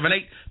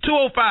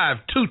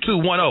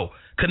 678-205-2210.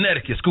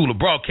 Connecticut School of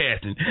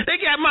Broadcasting. They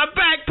got my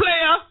back,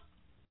 player.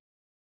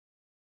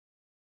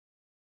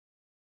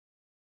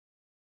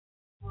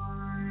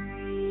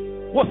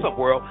 What's up,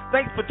 world?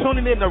 Thanks for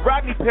tuning in to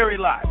Rodney Perry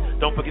Live.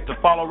 Don't forget to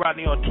follow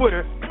Rodney on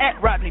Twitter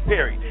at Rodney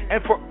Perry.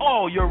 And for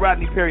all your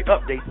Rodney Perry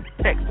updates,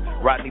 text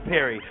Rodney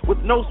Perry with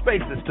no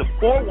spaces to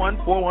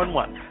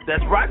 41411.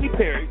 That's Rodney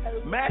Perry.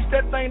 Mash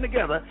that thing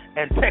together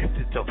and text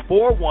it to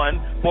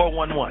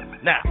 41411.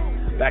 Now,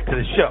 back to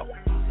the show.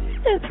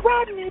 It's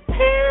Rodney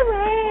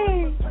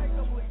Perry.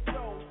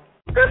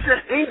 This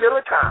is D.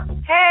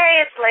 Militante.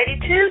 Hey, it's Lady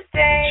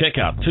Tuesday. Check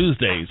out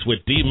Tuesdays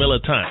with D.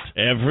 Militante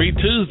every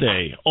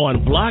Tuesday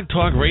on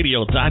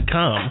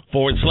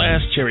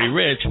blogtalkradio.com/Cherry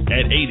Rich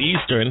at 8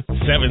 Eastern,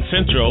 7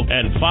 Central,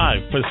 and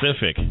 5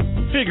 Pacific.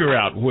 Figure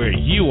out where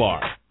you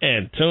are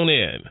and tune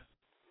in.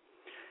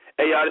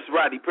 Hey, y'all, this is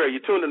Rodney Perry.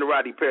 You're tuned in to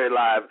Rodney Perry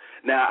Live.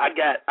 Now, I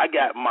got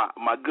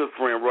my good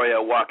friend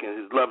Royale Watkins,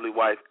 his lovely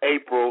wife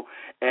April,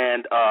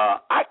 and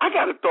I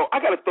gotta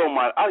throw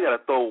my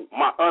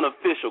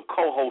unofficial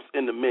co-host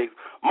in the mix.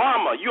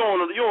 Mama, you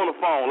on the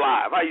phone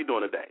live. How you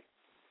doing today?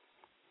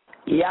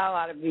 Y'all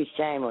ought to be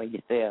ashamed of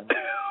yourself.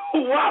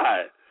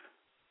 Why?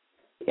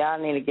 Y'all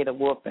need to get a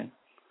whooping.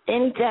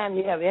 Anytime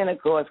you have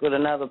intercourse with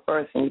another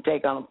person, you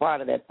take on a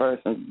part of that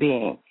person's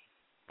being.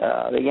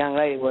 The young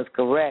lady was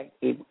correct.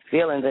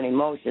 Feelings and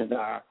emotions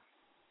are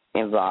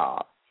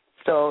involved.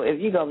 So if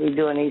you're going to be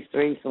doing these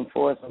threesome,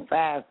 foursome,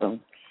 fivesome,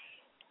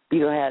 you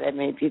don't have that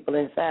many people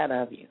inside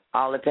of you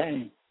all the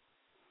time.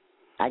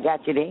 I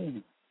got you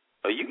then.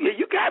 Oh,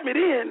 you got me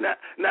then.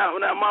 Now,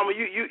 Mama,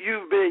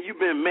 you've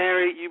been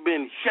married, you've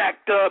been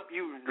shacked up,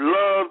 you've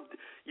loved,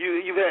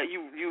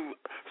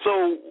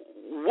 So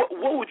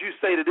what would you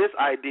say to this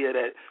idea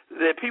that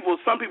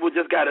some people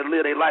just got to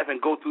live their life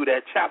and go through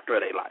that chapter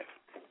of their life?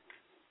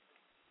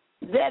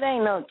 That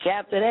ain't no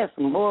chapter. That's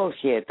some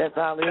bullshit. That's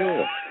all it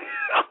is.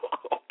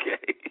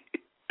 Okay.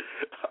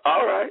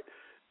 All right.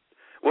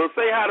 Well,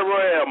 say hi to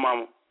Royale,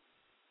 Mama.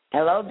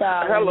 Hello,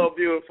 darling. Hello,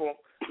 beautiful.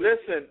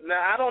 Listen,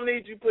 now, I don't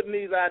need you putting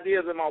these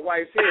ideas in my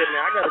wife's head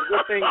now. I got a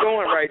good thing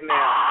going right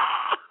now.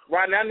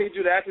 Right now, I need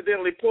you to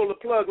accidentally pull the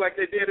plug like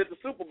they did at the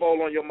Super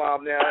Bowl on your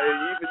mom now.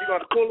 If you're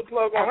going to pull the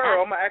plug on her,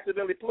 I'm going to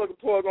accidentally plug the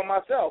plug on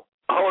myself.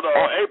 Hold on.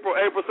 April,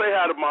 say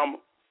hi to Mama.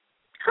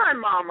 Hi,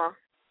 Mama.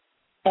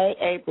 Hey,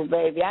 April,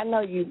 baby, I know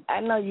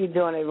you're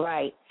doing it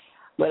right,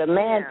 but a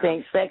man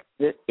thinks sex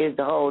is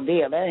the whole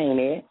deal. That ain't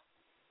it.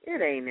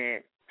 It ain't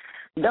it.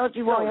 Don't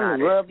you want him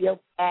to rub your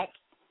back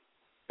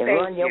and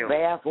run your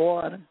bath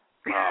water?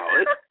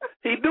 Oh,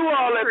 he do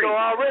all that though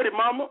already,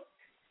 Mama.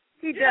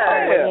 He does.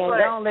 Oh, well,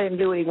 don't let him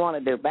do what he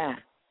want to do. Bye.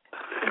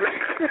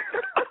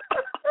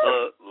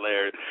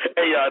 Larry.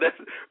 Hey, y'all,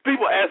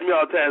 people ask me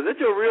all the time, is that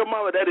your real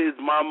mama? That is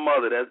my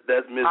mother.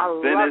 That's Miss Bennett.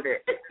 I love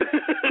it.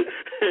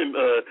 And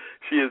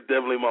she is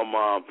definitely my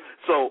mom.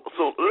 So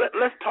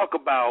let's talk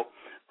about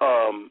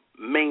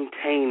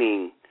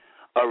maintaining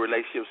a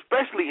relationship,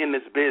 especially in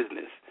this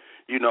business.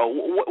 You know,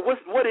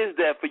 what is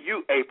that for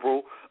you,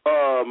 April?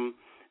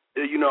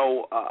 You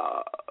know,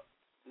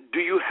 do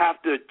you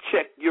have to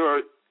check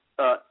your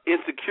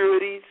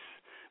insecurities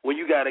when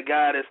you got a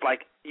guy that's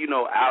like, you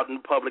know, out in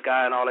the public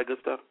eye and all that good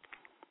stuff?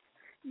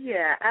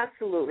 Yeah,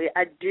 absolutely.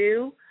 I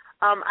do.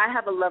 I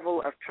have a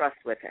level of trust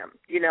with him,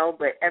 you know,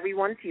 but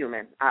everyone's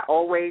human. I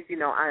always, you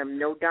know, I am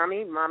no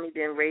dummy. Mommy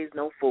didn't raise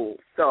no fool.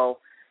 So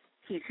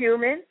he's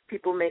human.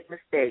 People make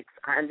mistakes.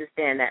 I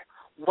understand that.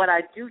 What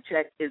I do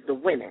check is the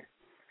women,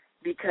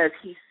 because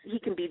he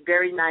can be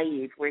very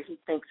naive where he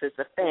thinks it's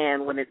a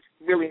fan when it's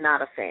really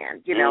not a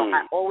fan. You know,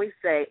 I always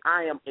say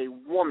I am a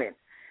woman.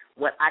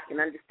 What I can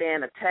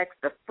understand, a text,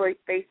 a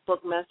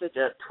Facebook message,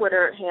 a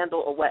Twitter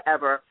handle, or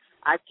whatever,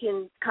 I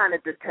can kind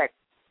of detect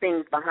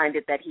things behind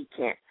it that he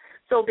can't.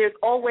 So there's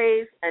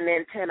always an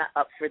antenna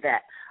up for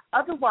that.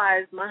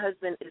 Otherwise, my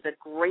husband is a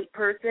great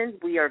person.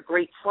 We are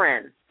great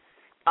friends.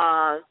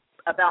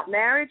 About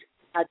marriage,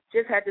 I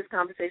just had this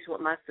conversation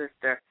with my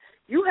sister.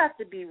 You have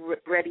to be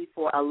ready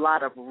for a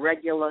lot of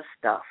regular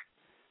stuff.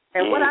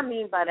 And what I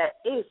mean by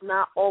that is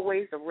not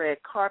always a red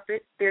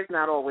carpet. There's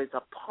not always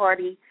a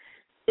party.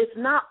 It's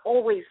not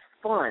always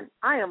fun.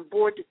 I am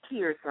bored to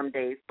tears some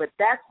days, but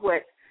that's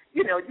what,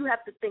 you know, you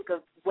have to think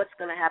of what's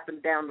going to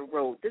happen down the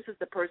road. This is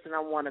the person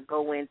I want to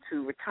go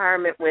into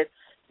retirement with,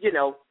 you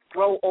know,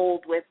 grow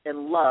old with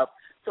and love.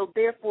 So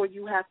therefore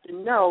you have to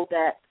know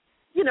that,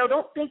 you know,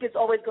 don't think it's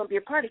always going to be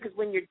a party, because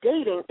when you're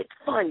dating, it's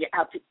fun. You're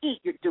out to eat.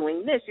 You're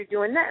doing this. You're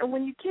doing that. And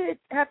when you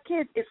have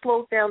kids, it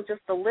slows down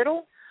just a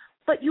little,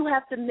 but you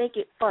have to make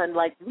it fun.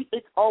 Like,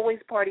 it's always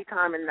party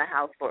time in the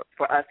house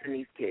for us and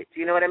these kids.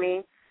 You know what I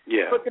mean?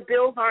 Yeah. But the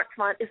bills aren't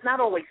fun. It's not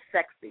always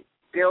sexy.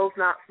 Bills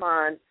not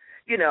fun.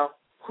 You know,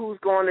 who's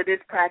going to this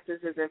practice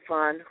isn't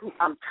fun.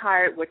 I'm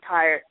tired, we're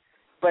tired.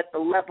 But the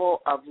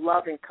level of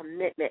love and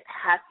commitment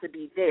has to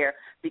be there,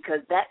 because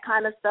that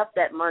kind of stuff,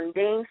 that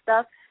mundane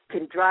stuff,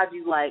 can drive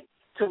you like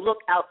to look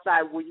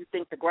outside where you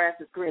think the grass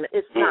is greener.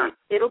 It's not.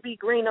 It'll be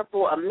greener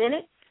for a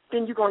minute,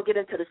 then you're going to get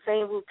into the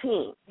same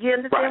routine. You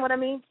understand what I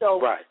mean?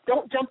 So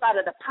don't jump out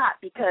of the pot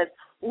because,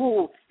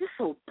 ooh, it's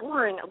so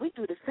boring. We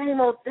do the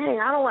same old thing.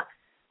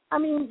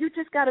 You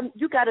just got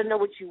to know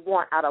what you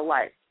want out of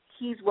life.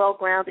 He's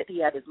well-grounded.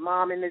 He had his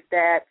mom and his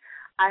dad.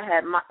 I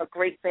had a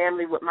great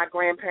family with my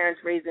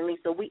grandparents raising me,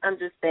 so we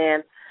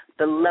understand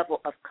the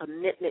level of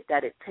commitment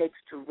that it takes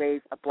to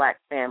raise a black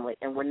family,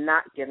 and we're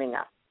not giving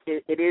up.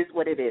 It is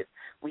what it is.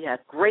 We have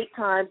great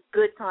times,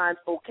 good times,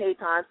 okay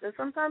times, and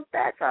sometimes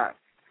bad times.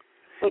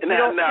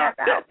 Now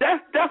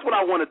that's what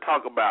I want to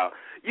talk about.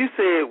 You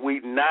said we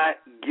not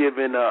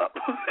giving up.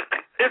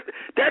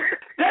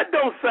 that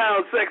don't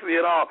sound sexy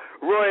at all.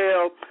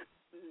 Royale,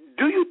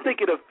 do you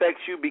think it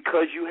affects you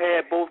because you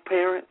had both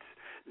parents,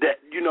 that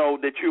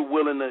that you're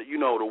willing to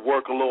to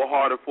work a little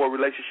harder for a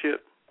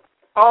relationship?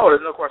 Oh,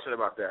 there's no question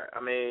about that.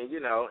 I mean,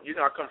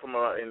 I come from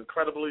an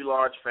incredibly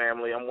large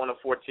family. I'm one of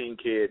 14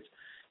 kids,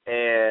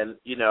 and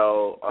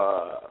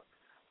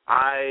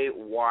I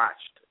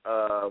watched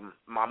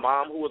my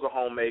mom, who was a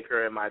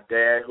homemaker, and my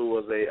dad, who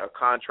was a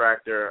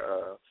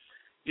contractor,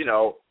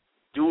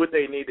 do what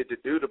they needed to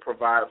do to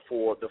provide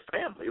for the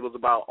family. It was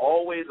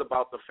always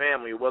about the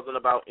family. It wasn't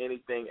about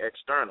anything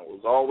external. It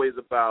was always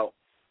about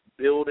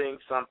building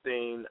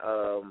something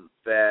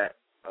that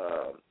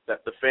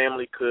the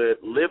family could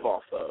live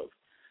off of.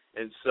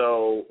 And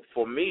so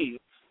for me,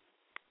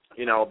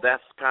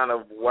 that's kind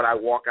of what I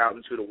walk out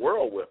into the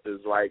world with,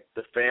 is like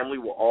the family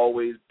will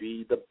always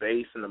be the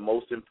base and the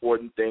most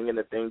important thing and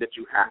the thing that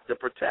you have to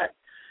protect.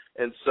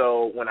 And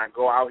so when I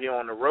go out here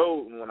on the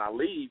road and when I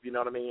leave,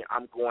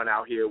 I'm going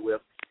out here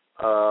with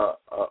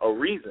a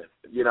reason.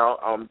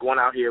 I'm going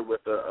out here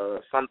with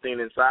something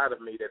inside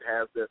of me that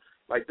has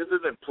this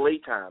isn't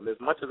playtime. As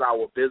much as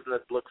our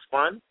business looks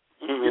fun,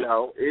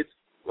 it's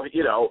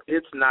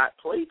not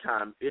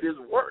playtime. It is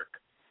work.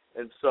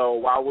 And so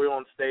while we're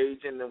on stage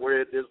and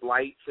there's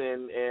lights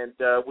and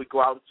we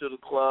go out into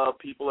the club,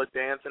 people are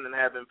dancing and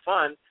having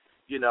fun,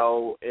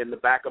 in the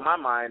back of my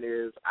mind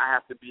is I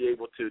have to be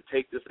able to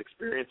take this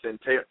experience and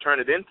turn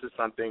it into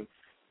something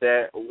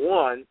that,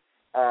 one,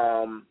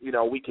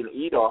 we can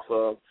eat off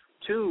of.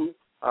 Two,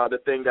 the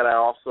thing that I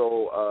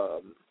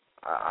also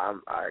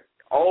I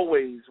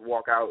always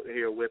walk out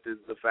here with is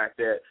the fact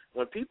that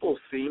when people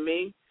see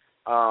me,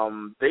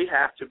 they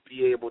have to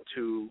be able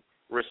to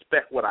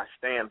respect what I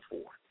stand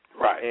for.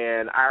 Right.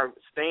 And I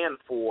stand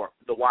for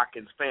the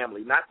Watkins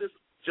family, not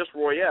just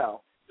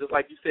Royale. Just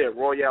like you said,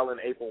 Royale and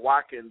April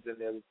Watkins,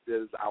 and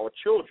there's our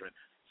children.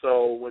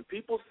 So when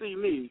people see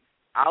me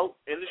out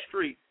in the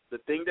street, the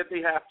thing that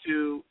they have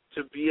to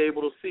to be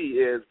able to see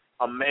is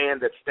a man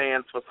that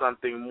stands for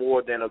something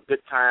more than a good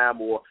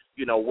time or,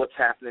 what's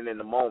happening in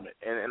the moment.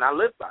 And I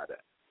live by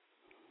that.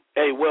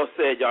 Hey, well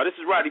said, y'all. This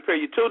is Rodney Perry.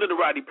 You're tuned to the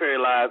Rodney Perry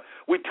Live.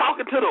 We're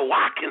talking to the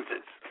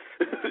Watkinses.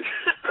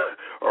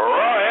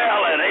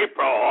 Royale and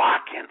April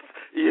Watkins.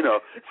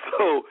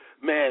 So,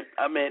 man,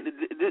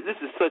 this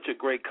is such a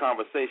great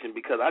conversation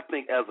because I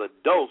think as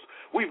adults,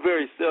 we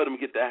very seldom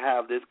get to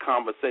have this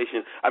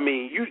conversation. I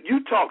mean, you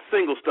talk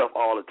single stuff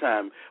all the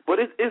time, but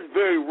it's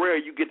very rare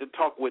you get to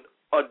talk with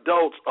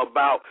adults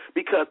about,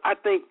 because I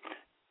think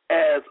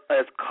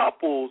as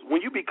couples,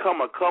 when you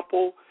become a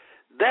couple,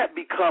 that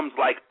becomes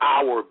like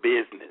our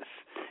business.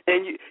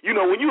 And,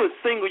 when you were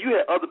single, you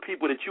had other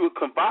people that you would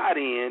confide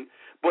in,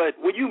 but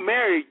when you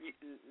marry,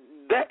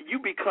 that you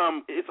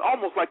become, it's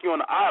almost like you're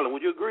on an island.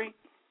 Would you agree?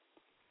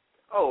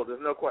 Oh, there's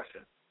no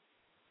question.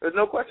 There's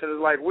no question.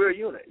 It's like we're a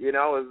unit,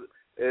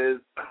 is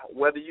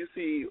whether you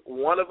see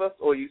one of us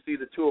or you see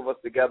the two of us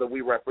together,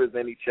 we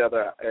represent each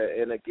other.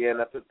 And, again,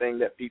 that's the thing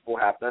that people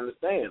have to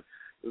understand.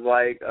 It's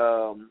like,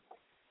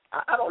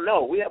 I don't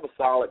know. We have a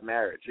solid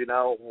marriage,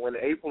 When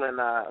April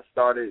and I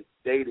started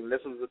dating,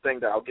 this was the thing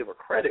that I'll give her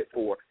credit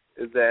for,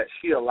 is that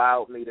she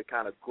allowed me to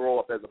kind of grow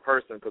up as a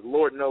person, because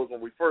Lord knows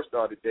when we first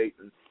started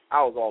dating,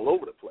 I was all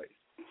over the place.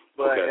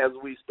 But as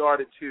we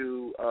started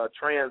to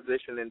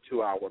transition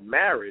into our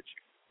marriage,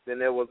 then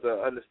there was an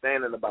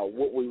understanding about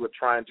what we were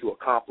trying to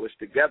accomplish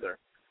together.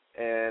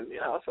 And,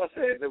 so I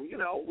said,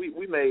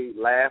 we may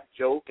laugh,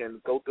 joke,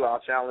 and go through our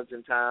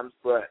challenging times,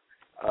 but,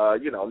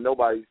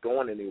 nobody's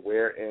going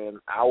anywhere. And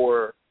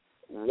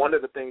one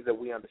of the things that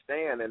we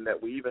understand and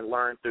that we even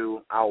learned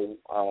through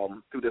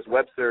through this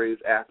web series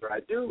After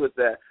I Do is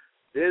that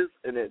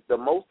the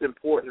most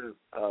important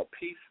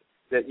piece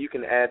that you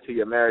can add to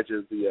your marriage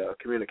is the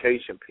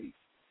communication piece.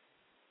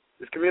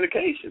 It's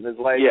communication. It's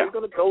like you're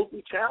going to go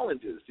through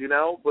challenges,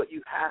 but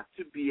you have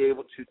to be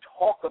able to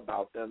talk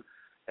about them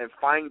and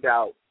find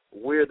out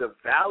where the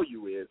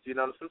value is.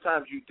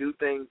 Sometimes you do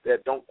things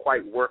that don't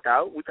quite work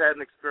out. We've had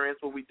an experience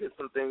where we did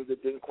some things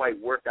that didn't quite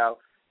work out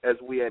as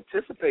we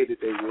anticipated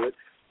they would,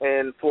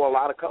 and for a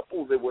lot of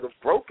couples, it would have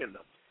broken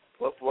them.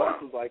 But for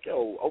us, it's like,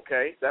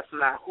 okay, that's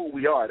not who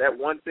we are. That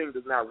one thing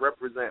does not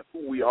represent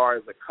who we are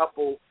as a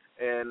couple,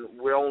 and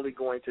we're only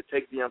going to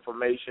take the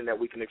information that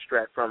we can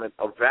extract from it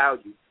of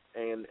value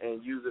and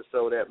use it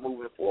so that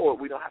moving forward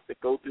we don't have to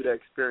go through that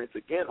experience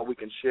again, or we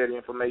can share the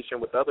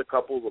information with other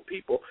couples or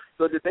people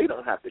so that they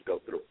don't have to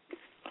go through it.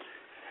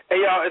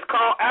 Hey, y'all, it's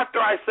called After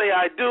I Say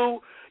I Do.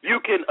 You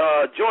can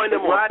join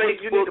them on Facebook.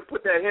 You need to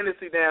put that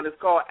Hennessy down. It's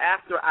called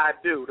After I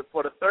Do.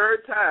 For the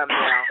third time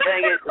now.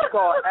 Dang it. It's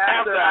called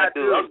After I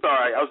Do. I'm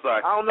sorry.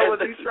 I don't know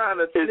if he's trying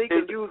to sneak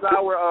and use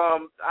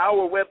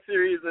our web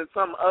series in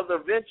some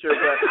other venture,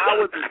 but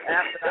ours is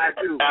After I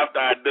Do. After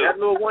I Do. That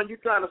little one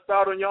you're trying to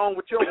start on your own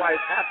with your wife.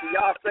 After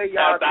y'all say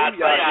y'all do,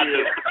 y'all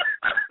do.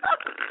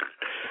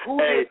 Who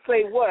did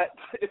say what?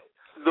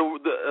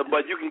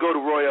 But you can go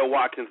to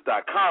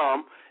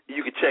RoyaleWatkins.com.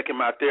 You can check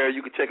him out there.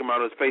 You can check him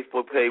out on his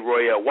Facebook page,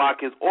 Royale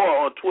Watkins, or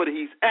on Twitter,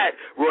 he's at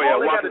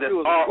Royale Watkins. That's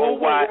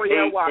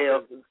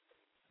ROYALE.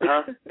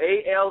 Huh?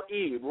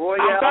 ALE.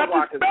 Royale I'm about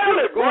Watkins. to spell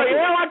it,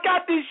 Royale. I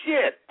got this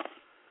shit.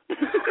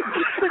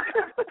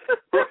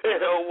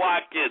 Royale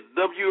Watkins.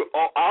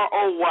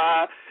 WROYALE.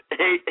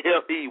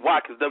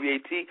 Watkins.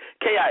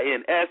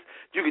 WATKINS.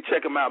 You can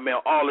check him out, man.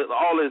 All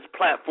his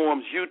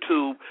platforms,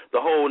 YouTube, the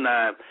whole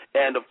nine.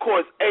 And of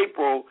course,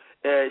 April.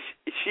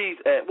 She's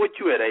at what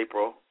you at,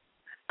 April?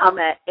 I'm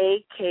at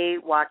A.K.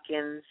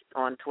 Watkins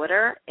on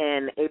Twitter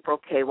and April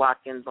K.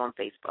 Watkins on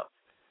Facebook.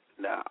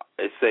 Now,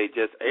 it say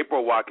just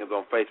April Watkins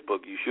on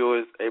Facebook. You sure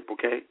it's April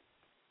K?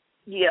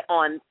 Yeah,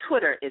 on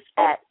Twitter it's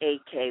at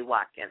A.K.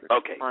 Watkins.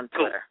 Okay, on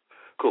Twitter.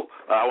 Cool.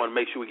 I want to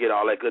make sure we get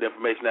all that good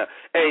information out.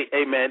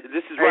 Hey, man,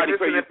 this is Rodney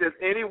Perry. If there's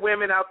any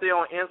women out there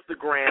on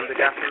Instagram that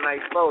got some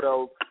nice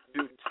photos,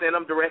 you send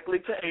them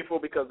directly to April,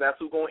 because that's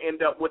who's going to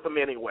end up with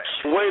them anyway.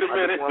 Wait a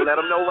minute. I just want to let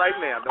them know right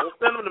now. Don't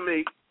send them to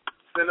me.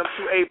 Send them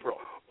to April.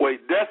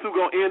 Wait, that's who's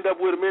going to end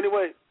up with them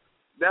anyway?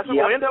 That's who's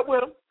going to end up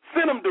with them?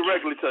 Send them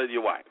directly to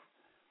your wife.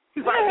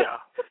 Right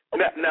now.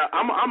 Now,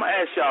 I'm going to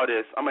ask y'all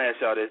this.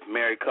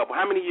 Married couple.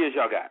 How many years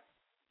y'all got?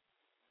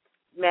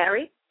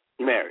 Married.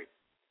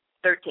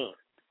 13.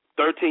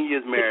 13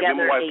 years married.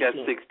 Together, My wife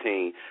 18. got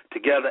 16.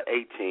 Together,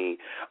 18.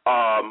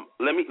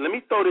 Let me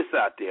throw this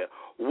out there.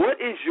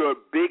 What is your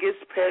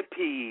biggest pet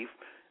peeve?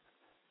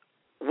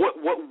 What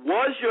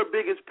was your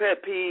biggest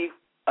pet peeve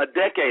a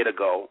decade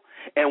ago,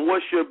 and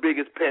what's your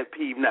biggest pet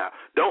peeve now?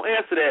 Don't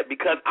answer that,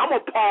 because I'm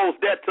going to pose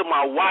that to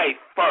my wife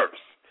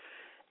first.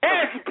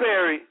 Angie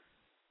Perry,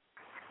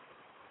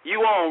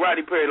 you on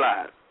Rodney Perry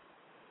Live.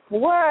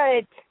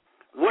 What?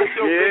 What's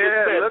your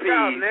biggest pet look peeve?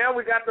 Out. Now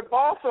we got the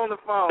boss on the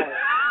phone.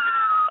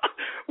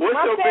 What's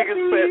My your pet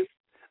biggest peeve?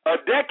 pet? A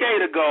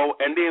decade ago,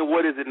 and then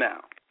what is it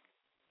now?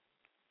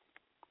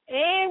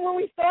 And when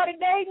we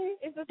started dating,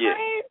 it's the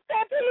same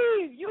pet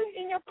peeve. You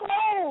in your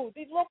clothes,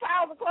 these little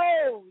piles of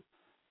clothes,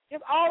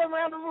 just all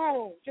around the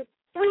room, just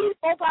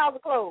 3-4 piles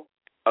of clothes.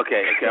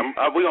 Okay.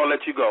 We're going to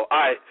let you go. All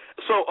right.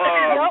 So,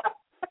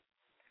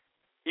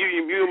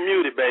 You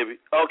muted, baby.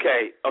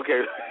 Okay.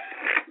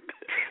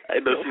 I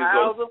know she's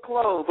Piles of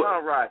clothes,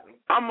 huh, Rodney?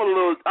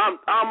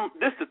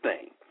 This is the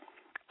thing.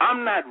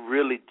 I'm not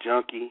really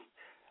junky.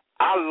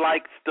 I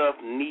like stuff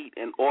neat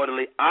and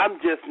orderly. I'm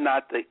just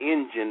not the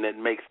engine that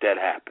makes that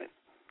happen.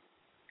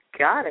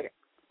 Got it.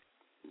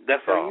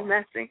 That's so all. So you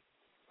messy.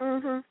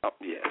 Mhm. Oh,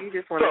 yeah. You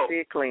just want to see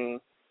it clean.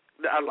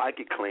 I like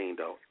it clean,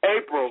 though.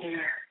 April,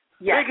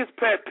 yes. Biggest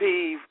pet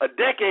peeve a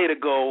decade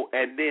ago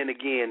and then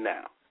again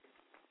now.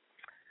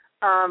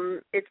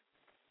 It's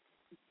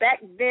back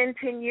then,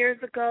 10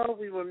 years ago,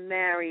 we were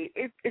married.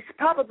 It's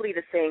probably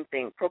the same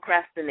thing,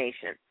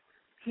 procrastination.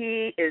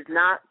 He is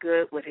not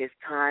good with his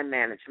time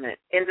management.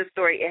 End of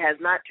story. It has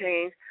not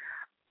changed.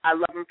 I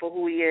love him for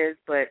who he is,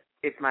 but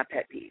it's my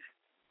pet peeve.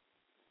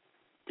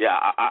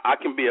 Yeah, I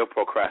can be a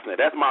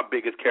procrastinator. That's my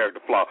biggest character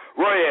flaw.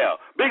 Royale,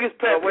 biggest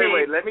pet peeve.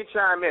 Wait. Let me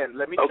chime in.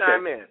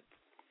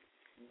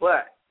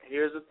 But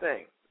here's the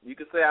thing. You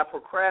can say I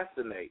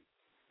procrastinate,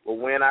 but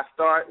when I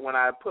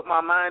put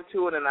my mind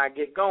to it and I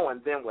get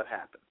going, then what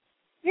happens?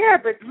 Yeah,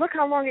 but look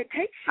how long it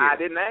takes you. I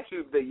didn't ask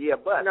you but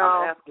no,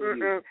 I'm asking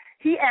you.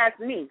 He asked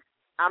me.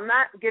 I'm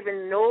not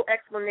giving no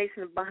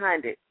explanation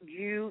behind it.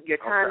 Your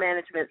time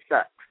management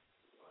sucks.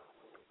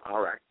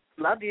 All right.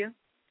 Love you.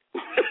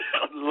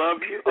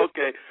 Love you.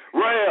 Okay.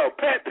 Royale,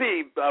 pet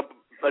peeve, a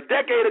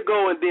decade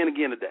ago and then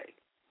again today.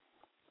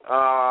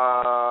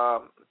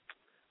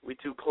 We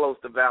too close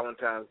to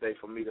Valentine's Day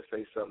for me to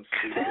say something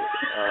stupid.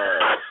 So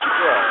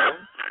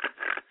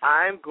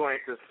I'm going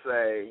to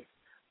say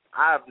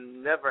I've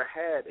never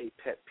had a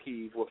pet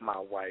peeve with my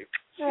wife.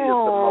 She is the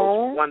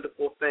most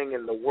wonderful thing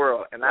in the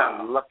world, and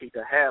I'm lucky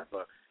to have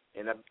her.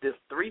 And if this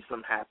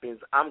threesome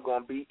happens, I'm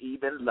going to be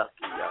even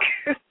luckier.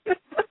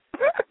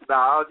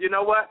 No, you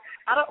know what?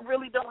 I don't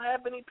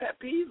have any pet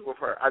peeves with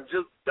her. I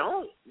just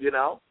don't,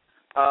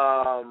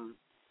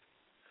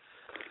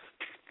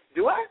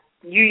 Do I?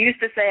 You used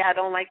to say I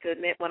don't like to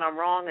admit when I'm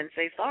wrong and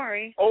say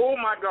sorry. Oh,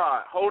 my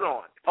God. Hold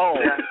on. Oh,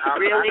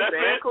 really? I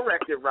stand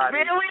corrected, Rodney.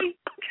 Really?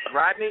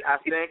 Rodney, I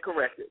stand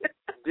corrected.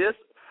 This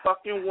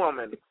fucking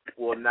woman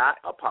will not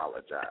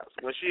apologize.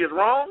 When she is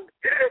wrong,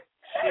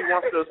 she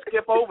wants to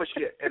skip over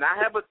shit. And I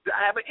have an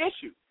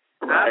issue.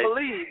 Right. I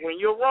believe when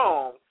you're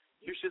wrong,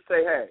 you should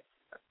say, hey,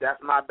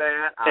 that's my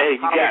bad. Hey,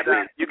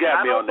 you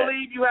got me on that. I don't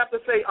believe you have to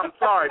say I'm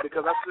sorry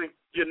because I think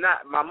you're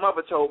not. My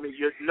mother told me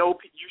you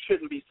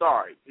shouldn't be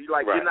sorry.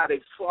 You're not a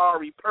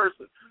sorry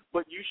person,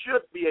 but you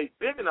should be a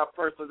big enough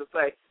person to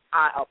say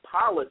I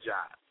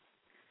apologize.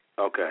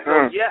 Okay.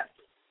 So yes,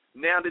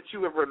 now that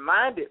you have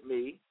reminded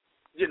me,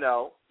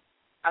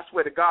 I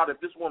swear to God, if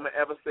this woman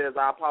ever says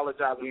I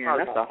apologize,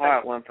 that's a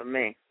hard one for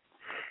me.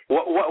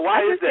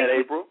 Why is that,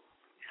 April?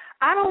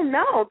 I don't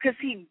know, because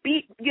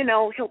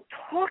he'll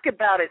talk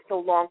about it so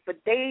long for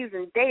days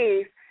and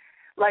days.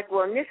 Like,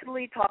 we'll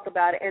initially talk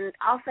about it, and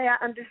I'll say, I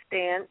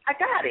understand. I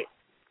got it.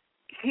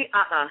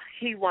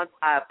 He wants,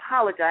 I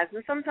apologize,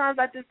 and sometimes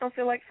I just don't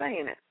feel like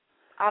saying it.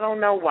 I don't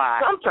know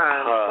why.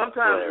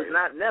 Sometimes it's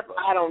not never.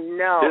 I don't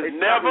know. It's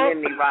never?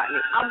 In me,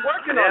 Rodney. I'm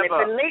working on it,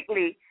 but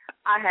lately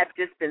I have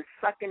just been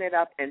sucking it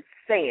up and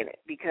saying it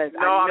because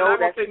I know I'm not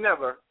going to say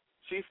never.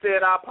 She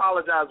said, I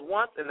apologize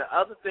once, and the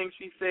other thing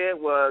she said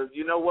was,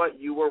 you know what,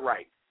 you were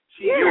right.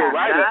 You were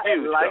right is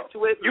huge,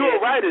 though. You were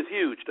right is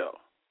huge, though.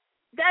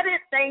 That is,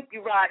 thank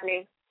you,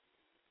 Rodney.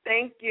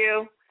 Thank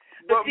you.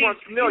 But see,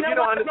 you don't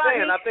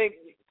understand. Rodney? I think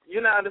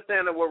you're not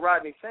understanding what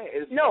Rodney's saying.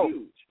 It's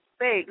huge.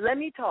 Babe, let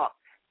me talk.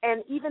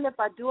 And even if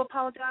I do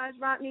apologize,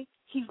 Rodney,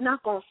 he's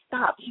not going to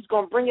stop. He's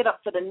going to bring it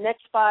up for the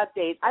next 5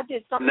 days. I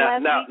did something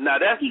last week. Now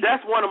that's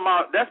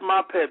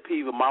my pet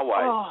peeve of my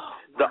wife.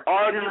 The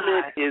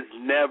argument is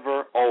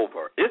never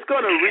over. It's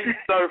going to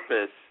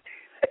resurface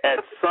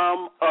at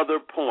some other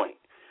point.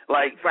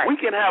 Like, we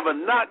can have a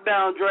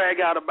knockdown drag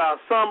out about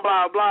some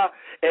blah, blah,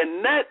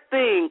 and that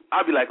thing,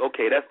 I'll be like,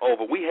 okay, that's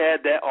over. We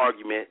had that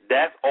argument.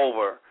 That's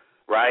over,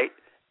 right?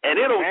 And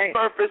it'll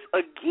surface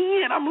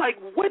again. I'm like,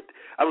 what?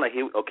 I'm like,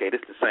 okay,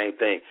 this is the same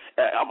thing.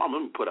 Let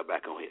me put her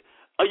back on here.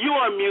 Are you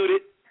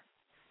unmuted?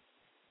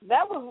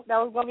 That was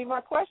going to be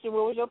my question.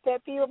 What was your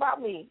pet peeve about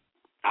me?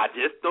 I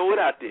just throw it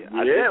out there.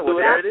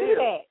 There it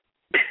is.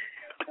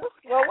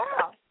 Well,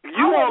 wow.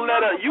 You won't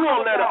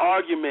let an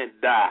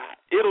argument die.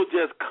 It'll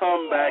just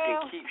come back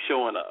and keep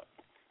showing up.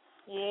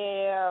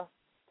 Yeah.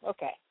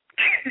 Okay.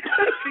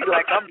 She's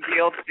like, I'm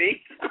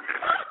guilty.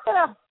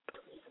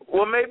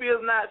 Well, maybe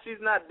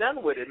she's not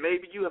done with it.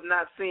 Maybe you have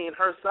not seen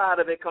her side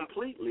of it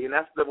completely, and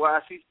that's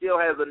why she still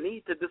has a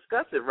need to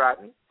discuss it,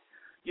 Rodney.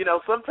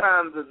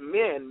 Sometimes as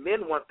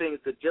men want things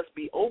to just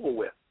be over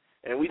with,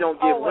 and we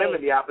don't give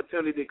women the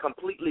opportunity to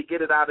completely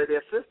get it out of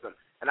their system.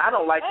 And I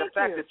don't like the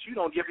fact that you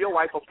don't give your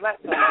wife a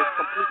platform to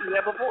completely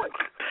have a voice.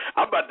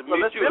 I'm about to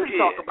mute let's you really again.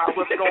 talk about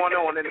what's going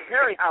on in the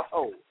Perry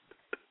household.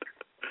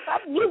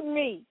 Stop muting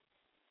me.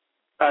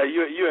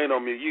 You ain't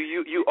on mute.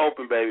 You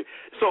open, baby.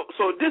 So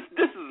this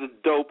is a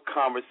dope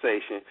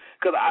conversation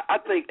because I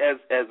think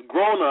as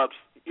grown-ups,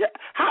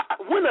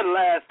 when the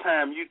last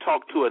time you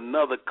talked to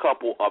another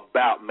couple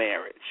about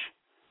marriage?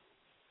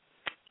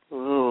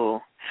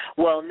 Ooh.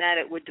 Well, now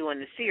that we're doing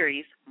the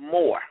series,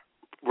 more.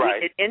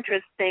 Right. It's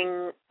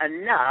interesting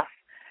enough,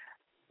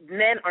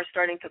 men are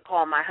starting to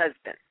call my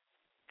husband.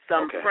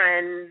 Some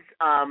friends,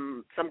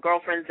 some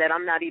girlfriends that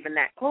I'm not even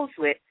that close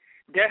with,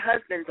 their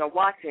husbands are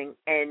watching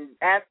and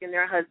asking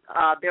their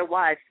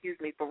wives,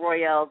 for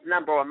Royale's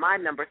number or my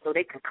number so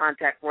they can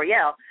contact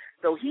Royale.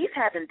 So he's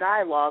having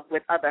dialogue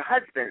with other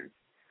husbands.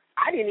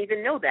 I didn't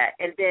even know that.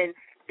 And then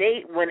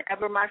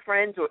whenever my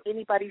friends or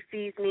anybody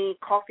sees me,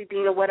 Coffee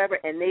Bean or whatever,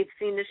 and they've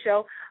seen the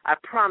show, I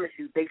promise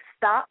you, they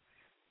stop,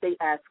 they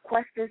ask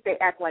questions, they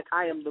act like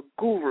I am the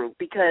guru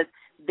because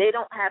they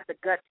don't have the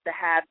guts to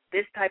have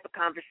this type of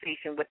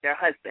conversation with their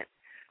husband.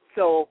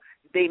 So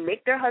they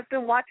make their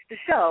husband watch the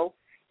show,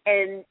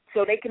 and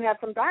so they can have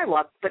some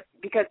dialogue, but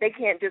because they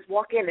can't just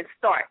walk in and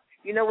start,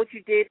 you know what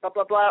you did, blah,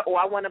 blah, blah, or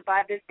I want to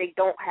buy this, they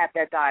don't have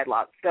that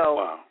dialogue.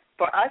 So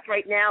for us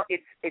right now,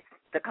 it's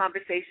the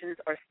conversations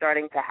are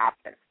starting to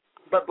happen.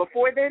 But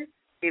before then,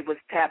 it was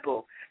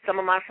taboo. Some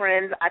of my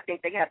friends, I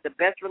think they have the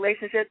best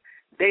relationships.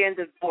 They're in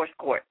divorce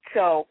court.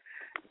 So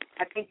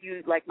I think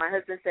like my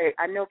husband said,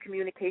 I know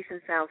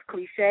communication sounds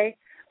cliche,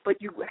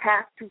 but you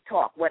have to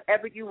talk.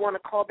 Whatever you want to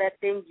call that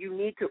thing, you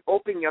need to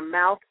open your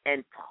mouth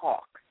and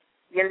talk.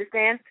 You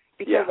understand?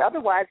 Because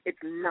otherwise it's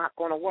not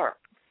going to work.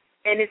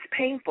 And it's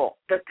painful.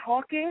 The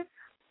talking,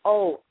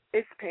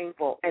 it's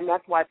painful. And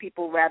that's why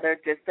people rather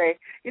just say,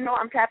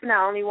 I'm tapping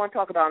out. I don't even want to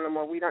talk about it no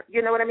more. We don't,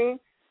 you know what I mean?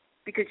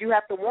 Because you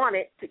have to want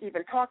it to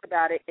even talk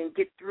about it and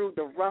get through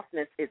the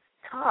roughness. It's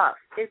tough.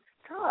 It's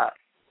tough.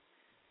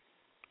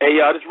 Hey,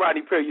 y'all, this is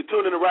Rodney Perry. You're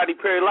tuning in to Rodney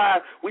Perry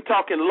Live. We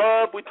talking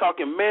love. We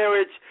talking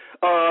marriage.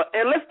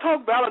 And let's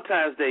talk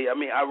Valentine's Day. I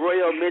mean,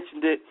 Royale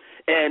mentioned it,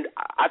 and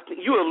I think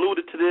you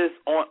alluded to this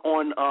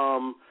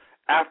on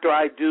After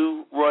I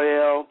Do,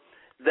 Royale,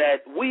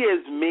 that we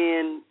as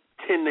men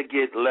tend to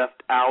get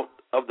left out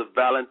of the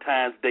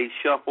Valentine's Day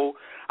shuffle.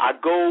 I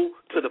go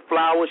to the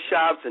flower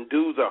shops and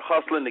dudes are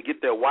hustling to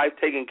get their wife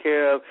taken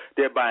care of.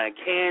 They're buying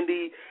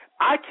candy.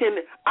 I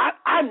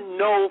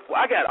know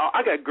I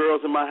got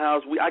girls in my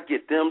house. I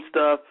get them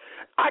stuff.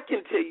 I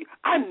can tell you,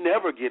 I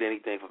never get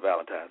anything for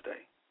Valentine's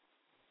Day.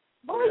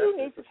 Boy, you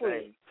need to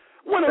quit.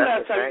 When the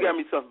last time you got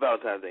me something for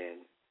Valentine's Day,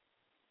 Angie?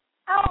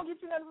 I don't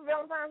get you nothing for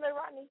Valentine's Day,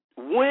 Rodney.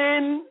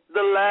 When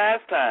the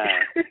last time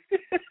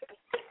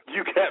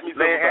you got me something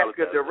for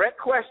Valentine's Day? Ask a direct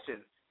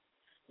question.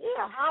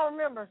 Yeah, I don't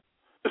remember.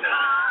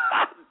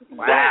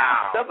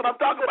 Wow. That's what I'm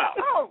talking about.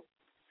 Oh.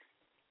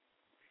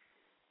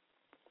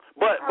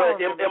 But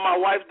in my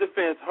wife's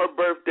defense, her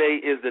birthday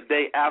is the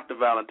day after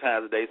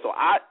Valentine's Day, so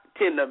I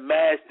tend to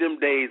mash them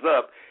days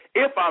up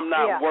if I'm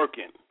not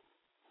working.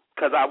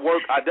 Because I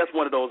work, that's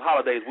one of those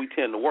holidays we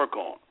tend to work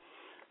on.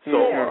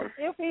 So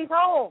if he's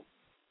home.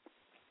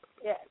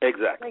 Yeah.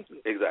 Exactly. Thank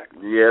you. Exactly.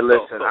 Yeah,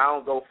 listen, I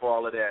don't go for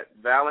all of that.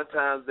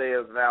 Valentine's Day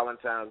is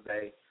Valentine's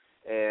Day,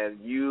 and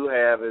you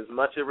have as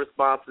much a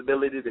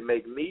responsibility to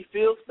make me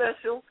feel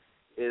special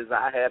as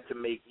I have to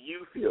make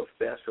you feel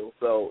special.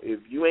 So if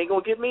you ain't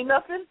going to give me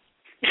nothing,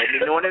 let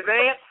me know in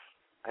advance.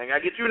 I ain't got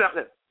to get you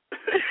nothing.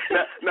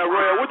 Now,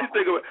 Royale, what you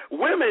think of it?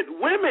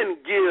 Women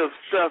give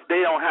stuff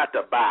they don't have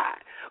to buy.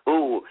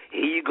 Ooh,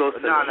 here you go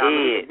some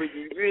head.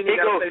 You ain't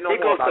got to say no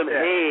more about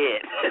that.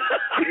 Head.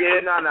 Yeah,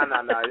 no.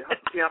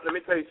 Let me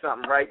tell you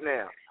something right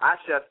now. I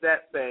shut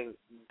that thing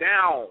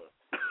down.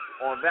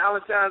 On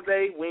Valentine's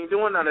Day, we ain't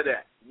doing none of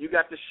that. You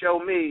got to show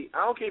me.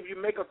 I don't care if you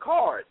make a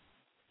card.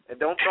 And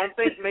don't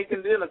think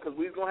making dinner because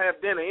we're going to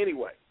have dinner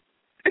anyway.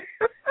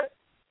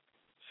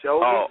 Show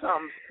me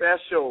something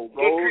special.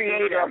 Go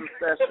do something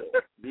special.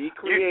 Be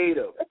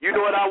creative. You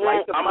know what I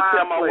want? I'm going to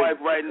tell my wife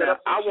right now.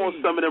 I want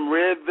some of them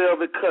red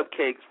velvet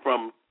cupcakes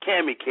from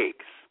Cammy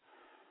Cakes.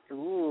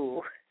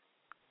 Ooh.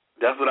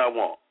 That's what I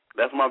want.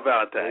 That's my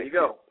Valentine's. There you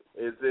go.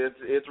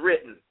 It's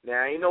written.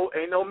 Now, ain't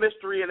no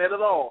mystery in it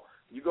at all.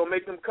 You go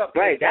make them cupcakes.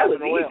 Right, that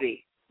was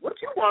easy. What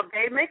you want,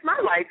 babe? Make my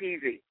life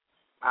easy.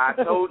 I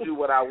told you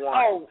what I want.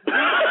 Oh, you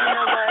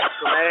know what?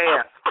 Some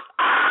ass.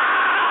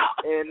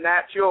 And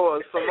not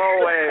yours, some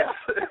more ass.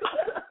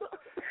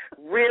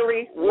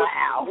 Really?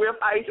 Wow. With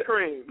ice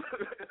cream.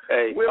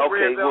 Hey, with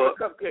red velvet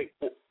cupcake.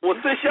 Well,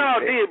 since y'all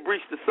did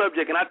breach the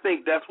subject, and I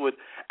think that's what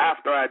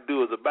After I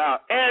Do is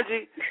about,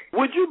 Angie,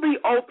 would you be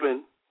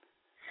open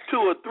to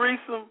a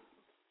threesome?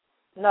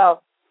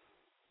 No.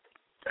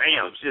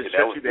 Damn, shut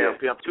you down,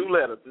 pimp. 2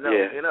 letters. No,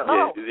 yeah.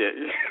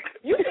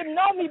 You should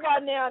know me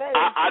by now.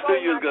 I knew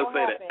you was going to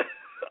say that.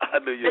 I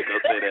knew you was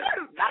going to say that.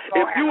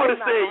 If you would have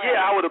said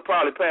I would have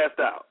probably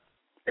passed out.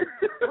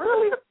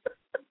 Really?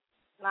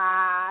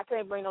 Nah, I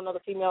can't bring no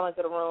other female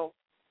into the room.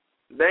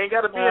 They ain't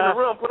got to be in the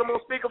room. Put them on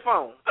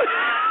speakerphone.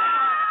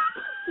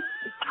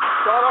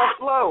 Start off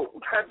slow.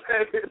 Type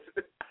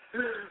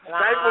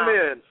them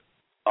in.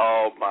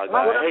 Oh, my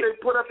God.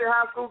 Put up their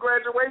high school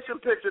graduation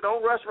picture.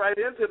 Don't rush right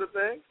into the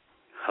thing.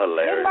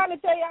 Hilarious.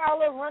 Anybody tell you our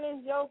little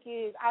running joke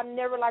is I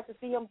never like to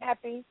see him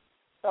happy.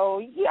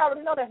 So he already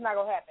know that's not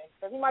going to happen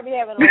because he might be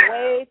having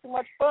way too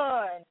much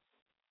fun.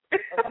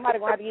 Somebody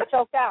going to have to get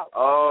choked out.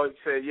 Oh, you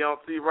said you don't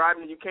see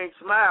Rodney, you can't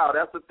smile.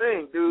 That's the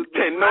thing, dude.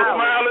 Can't no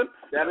smiling?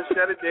 That'll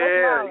shut it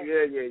down.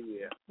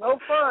 Yeah. No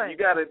fun. You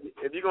got to,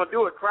 if you're going to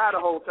do it, cry the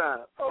whole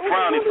time.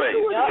 Frowny face.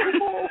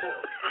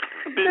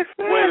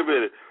 Wait a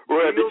minute.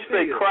 Roy, did you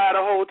say cry the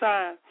whole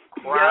time?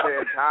 Cry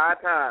the entire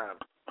time.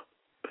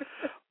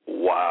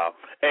 Wow.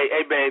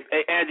 Hey, babe.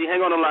 Hey, Angie,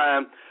 hang on the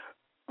line.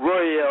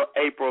 Royale,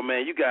 April,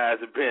 man, you guys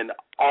have been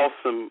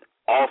awesome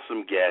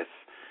guests.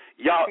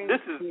 Y'all, this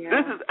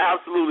is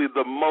absolutely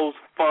the most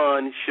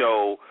fun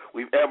show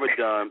we've ever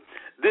done.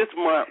 This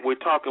month we're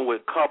talking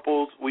with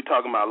couples, we're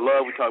talking about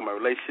love, we're talking about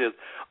relationships,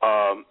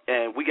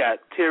 and we got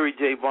Terry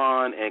J.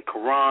 Vaughn and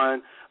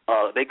Karan.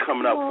 They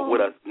coming up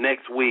with us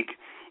next week.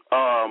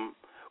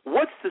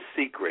 What's the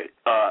secret?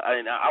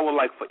 And I would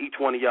like for each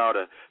one of y'all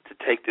to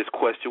take this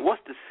question.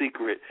 What's the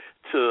secret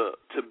to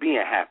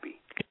being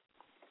happy?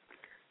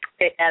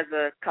 As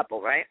a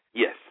couple, right?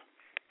 Yes.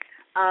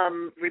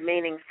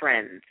 Remaining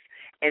friends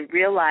and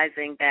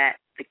realizing that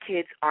the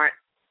kids aren't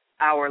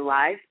our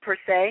lives per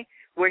se.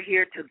 We're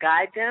here to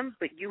guide them,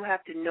 but you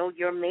have to know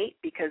your mate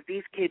because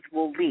these kids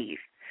will leave.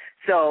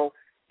 So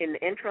in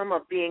the interim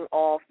of being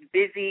all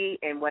busy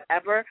and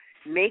whatever,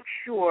 make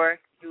sure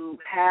you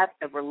have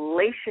a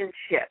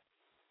relationship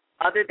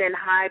other than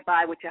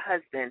hi-bye with your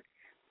husband,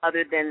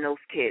 other than those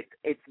kids.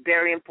 It's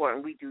very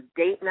important. We do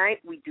date night.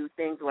 We do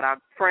things with our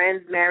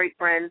friends, married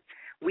friends.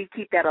 We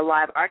keep that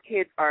alive. Our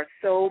kids are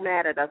so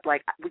mad at us,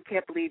 like, we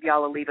can't believe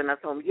y'all are leaving us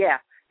home. Yeah,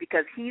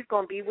 because he's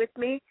going to be with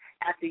me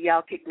after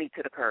y'all kick me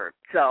to the curb.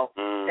 So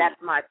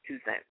that's my 2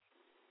 cents.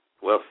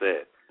 Well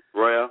said.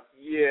 Royale?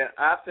 Yeah,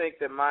 I think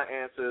that my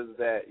answer is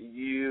that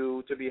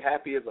to be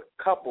happy as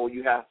a couple,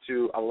 you have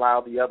to allow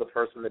the other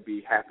person to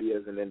be happy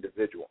as an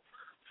individual.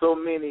 So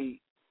many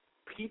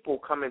people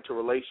come into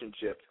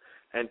relationships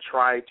and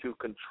try to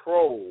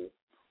control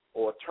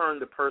or turn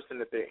the person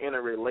that they're in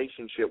a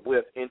relationship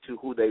with into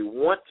who they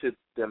want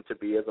them to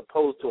be, as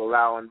opposed to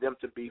allowing them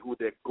to be who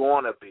they're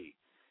going to be.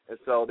 And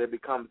so there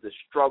becomes this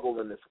struggle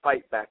and this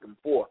fight back and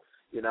forth.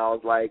 You know,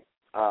 it's like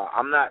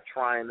I'm not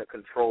trying to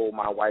control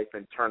my wife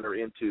and turn her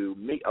into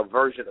me, a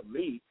version of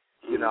me.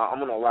 You know, I'm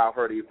going to allow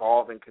her to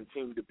evolve and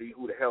continue to be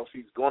who the hell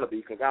she's going to be,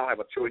 because I don't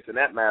have a choice in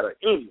that matter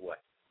anyway.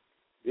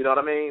 You know what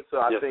I mean? So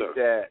I think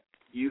that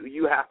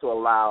you have to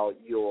allow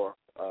your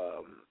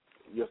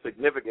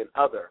significant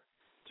other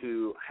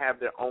to have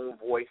their own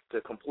voice, to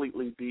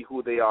completely be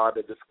who they are,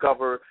 to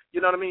discover,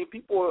 you know what I mean?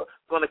 People are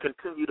going to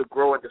continue to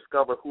grow and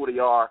discover who they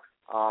are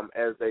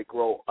as they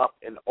grow up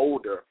and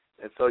older.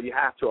 And so you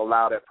have to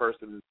allow that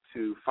person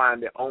to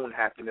find their own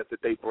happiness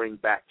that they bring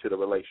back to the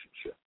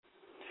relationship.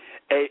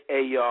 Hey,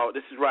 y'all,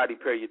 this is Rodney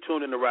Perry. You're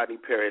tuned in to Rodney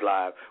Perry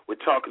Live. We're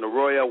talking to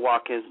Royale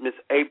Watkins, Miss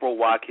April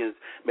Watkins.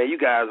 Man, you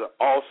guys are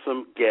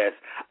awesome guests.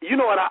 You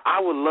know what? I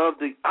would love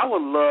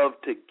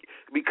to,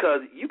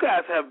 because you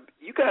guys are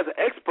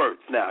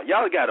experts now.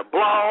 Y'all got a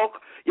blog.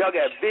 Y'all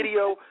got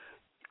video.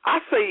 I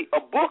say a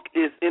book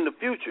is in the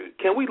future.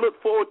 Can we look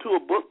forward to a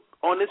book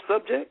on this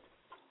subject?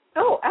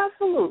 Oh,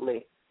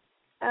 absolutely.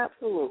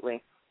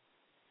 Absolutely.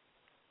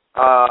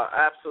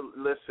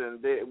 Absolutely. Listen,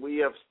 we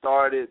have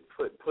started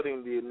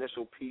putting the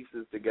initial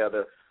pieces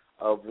together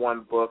of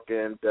one book,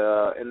 and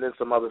then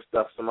some other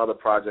stuff, some other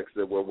projects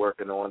that we're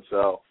working on.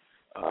 So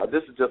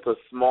this is just a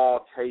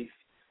small taste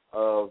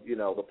of, you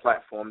know, the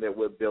platform that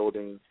we're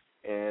building.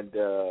 And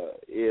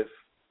if,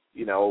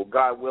 you know,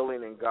 God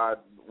willing and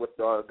God's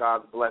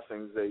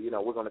blessings, you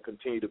know, we're going to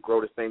continue to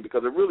grow this thing,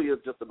 because it really is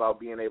just about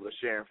being able to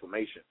share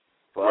information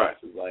for us.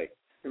 It's like,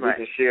 we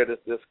can share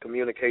this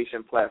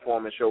communication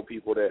platform and show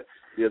people that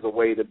there's a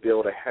way to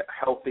build a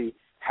healthy,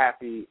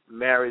 happy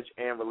marriage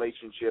and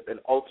relationship, and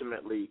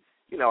ultimately,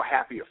 you know,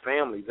 happier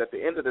families. At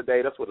the end of the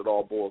day, that's what it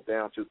all boils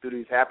down to. Through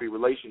these happy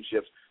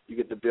relationships, you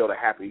get to build a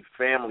happy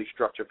family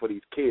structure for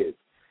these kids.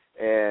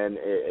 And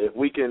if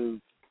we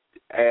can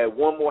add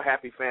one more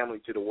happy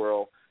family to the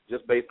world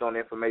just based on the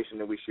information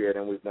that we shared,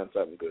 then we've done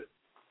something good.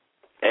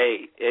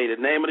 Hey,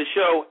 the name of the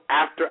show,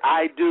 After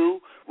I Do,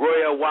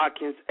 Royale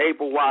Watkins,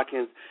 April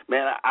Watkins.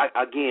 Man,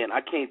 I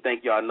can't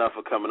thank y'all enough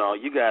for coming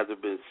on. You guys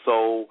have been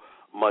so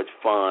much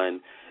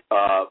fun.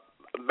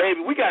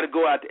 Baby, we got to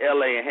go out to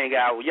L.A. and hang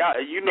out. Y'all,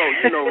 you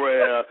know,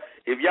 Royale,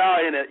 if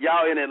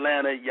y'all in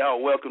Atlanta,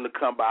 y'all welcome to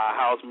come by our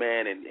house,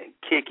 man, and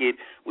kick it.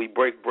 We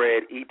break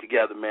bread, eat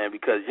together, man,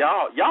 because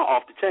y'all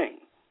off the chain.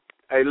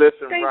 Hey,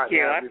 listen, Thank right you.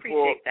 now, I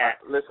appreciate that.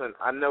 Listen,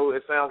 I know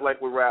it sounds like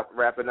we're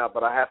wrapping up,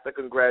 but I have to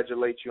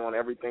congratulate you on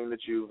everything that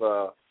you've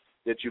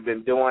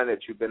been doing, that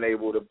you've been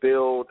able to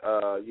build.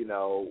 You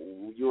know,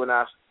 you and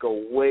I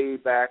go way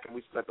back, and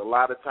we spent a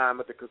lot of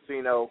time at the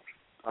casino,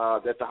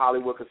 at the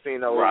Hollywood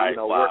Casino, you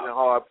know, working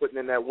hard, putting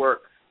in that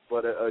work.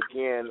 But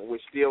again, we're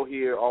still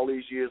here all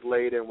these years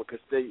later, and we're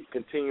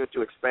continuing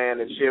to expand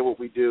and share what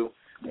we do.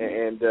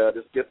 And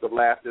this gift of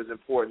laughter is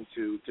important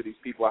to these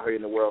people out here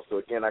in the world. So,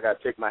 again, I got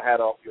to take my hat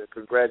off you and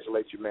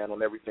congratulate you, man,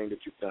 on everything that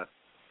you've done.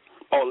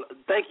 Oh,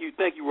 thank you,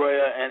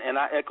 Royale, and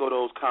I echo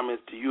those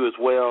comments to you as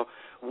well.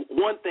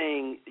 One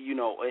thing,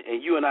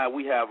 and you and I,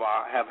 we have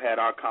had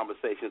our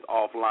conversations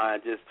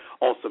offline, just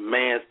on some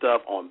man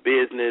stuff, on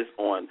business,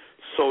 on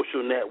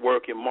social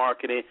networking,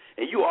 marketing,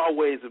 and you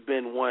always have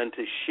been one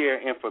to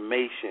share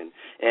information,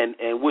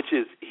 and which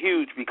is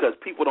huge because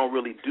people don't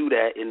really do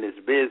that in this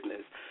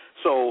business.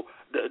 So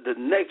the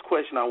next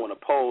question I want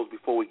to pose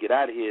before we get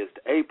out of here is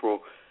to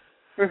April,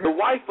 the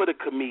wife of the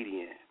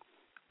comedian.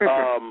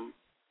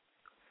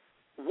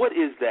 What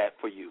is that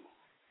for you?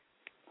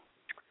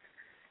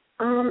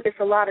 It's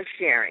a lot of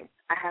sharing.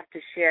 I have to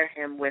share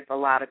him with a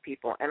lot of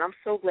people, and I'm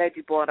so glad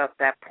you brought up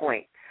that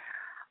point.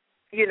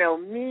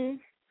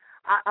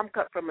 I'm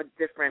cut from a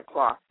different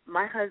cloth.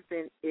 My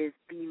husband is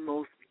the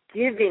most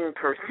giving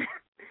person.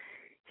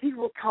 He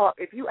will talk.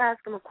 If you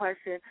ask him a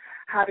question,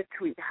 how to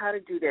tweet, how to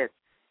do this,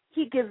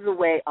 he gives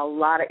away a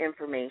lot of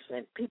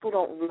information. People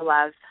don't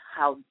realize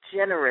how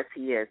generous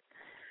he is.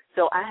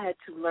 So I had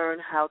to learn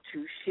how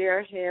to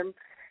share him,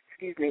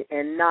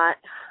 and not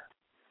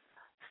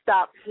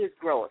stop his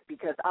growth,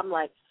 because I'm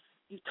like,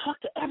 you talk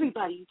to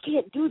everybody, you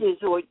can't do this,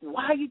 or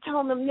why are you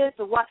telling them this,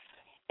 or why?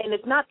 And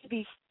it's not to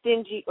be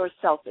stingy or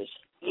selfish.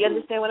 You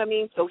understand what I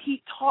mean? So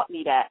he taught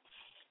me that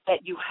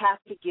you have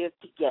to give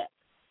to get,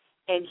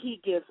 and he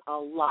gives a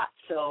lot.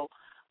 So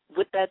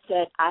with that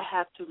said, I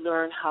have to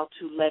learn how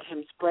to let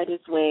him spread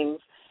his wings,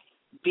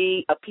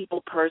 be a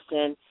people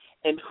person,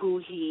 and who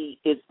he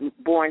is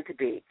born to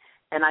be.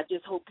 And I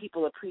just hope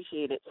people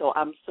appreciate it. So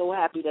I'm so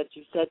happy that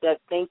you said that.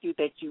 Thank you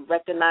that you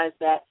recognized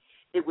that.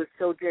 It was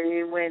so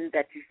genuine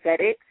that you said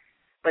it.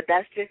 But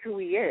that's just who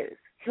he is.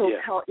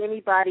 He'll tell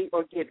anybody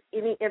or give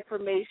any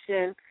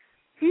information.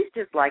 He's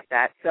just like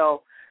that.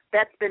 So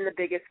that's been the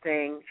biggest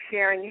thing,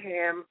 sharing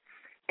him.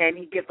 And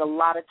he gives a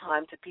lot of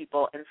time to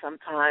people. And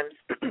sometimes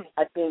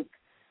I think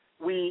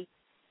we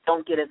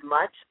don't get as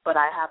much, but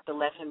I have to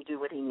let him do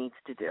what he needs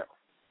to do.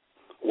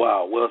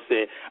 Wow, well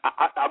said.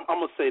 I'm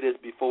gonna say this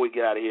before we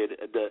get out of here.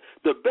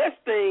 The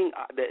best thing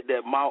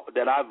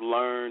that I've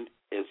learned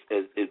is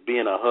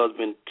being a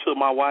husband to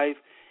my wife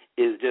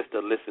is just to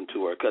listen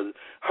to her, because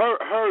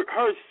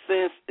her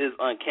sense is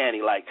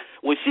uncanny. Like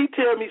when she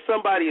tells me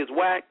somebody is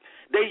whack,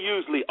 they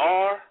usually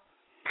are,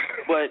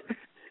 but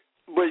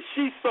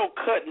she's so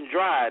cut and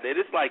dry that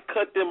it's like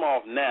cut them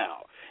off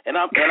now. And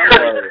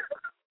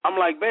I'm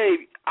like,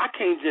 babe, I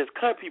can't just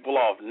cut people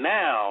off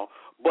now,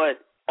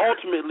 but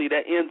ultimately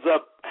that ends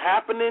up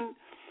happening.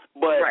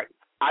 But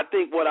I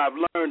think what I've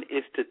learned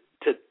is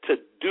to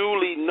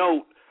duly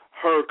note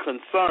her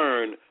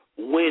concern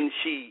when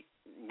she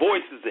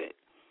voices it,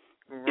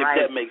 if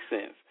that makes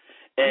sense.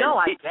 And no,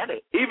 I get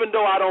it. Even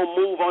though I don't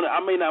move on it, I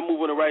may not move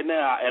on it right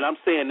now, and I'm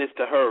saying this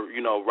to her,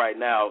 right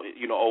now,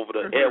 over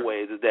the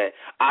airways, is that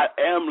I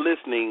am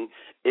listening.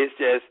 It's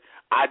just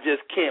I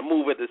just can't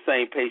move at the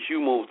same pace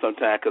you move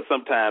sometimes, because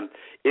sometimes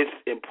it's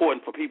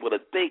important for people to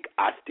think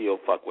I still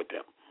fuck with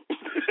them.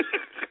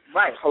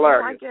 Right.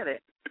 Hilarious. I get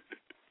it.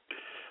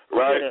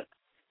 Right. I get it.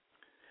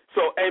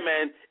 So, hey,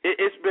 man,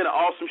 it's been an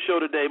awesome show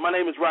today. My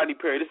name is Rodney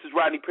Perry. This is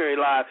Rodney Perry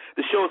Live.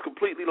 The show is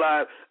completely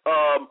live.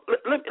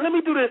 Let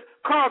me do this.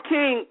 Carl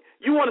King,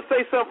 you want to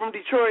say something from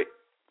Detroit?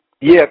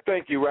 Yeah,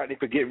 thank you, Rodney,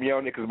 for getting me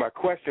on there, because my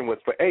question was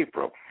for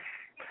April.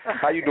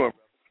 How you doing?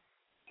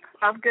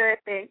 I'm good,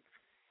 thanks.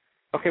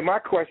 Okay, my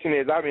question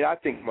is, I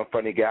think I'm a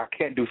funny guy. I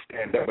can't do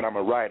stand-up, but I'm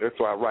a writer,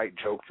 so I write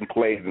jokes and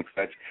plays and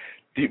such.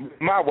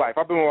 My wife,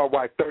 I've been with my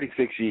wife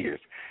 36 years,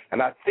 and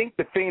I think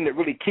the thing that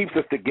really keeps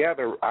us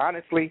together,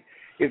 honestly,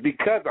 is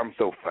because I'm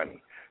so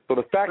funny. So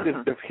the fact is,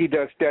 if he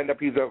does stand-up,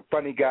 he's a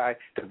funny guy,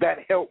 does that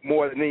help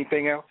more than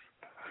anything else?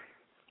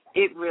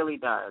 It really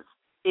does.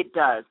 It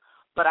does.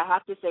 But I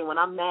have to say, when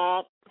I'm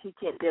mad,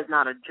 there's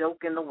not a joke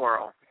in the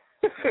world.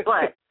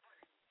 But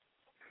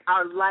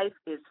our life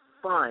is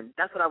fun.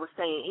 That's what I was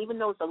saying. Even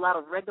though it's a lot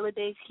of regular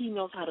days, he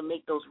knows how to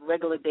make those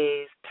regular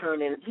days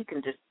he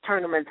can just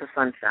turn them into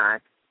sunshine.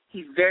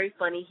 He's very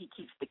funny. He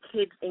keeps the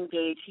kids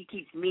engaged. He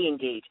keeps me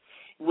engaged,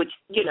 which,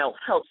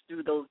 helps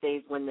through those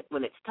days when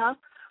it's tough.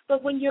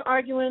 But when you're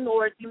arguing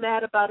or you're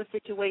mad about a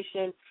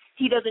situation,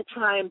 he doesn't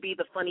try and be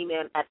the funny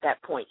man at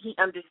that point. He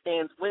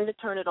understands when to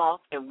turn it off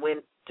and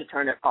when to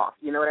turn it off.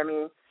 You know what I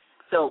mean?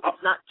 So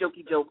it's not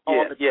jokey joke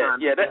all the time.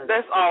 Yeah,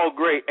 that's all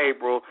great,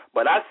 April.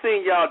 But I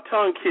seen y'all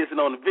tongue kissing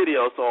on the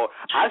video, so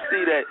I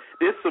see that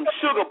there's some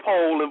sugar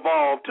pole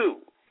involved too.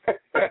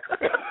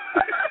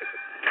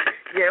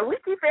 Yeah, we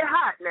keep it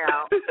hot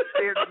now.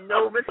 There's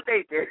no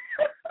mistaking.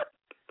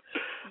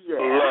 Yeah.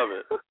 Love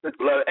it.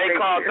 Hey,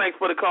 Carl, thanks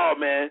for the call,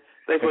 man.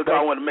 Thanks for the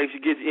call. I want to make sure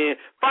you get you in.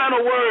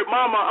 Final word,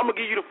 Mama. I'm gonna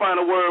give you the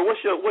final word.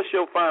 What's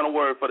your final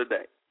word for the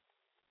day?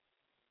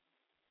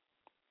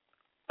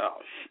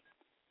 Oh shit.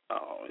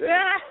 Oh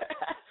yeah.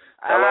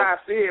 I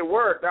see it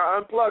worked. I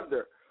unplugged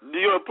her.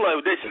 You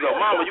unplugged. There she go,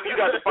 Mama. You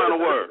got the final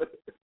word.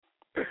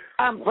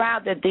 I'm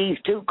proud that these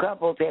two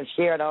couples have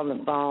shared on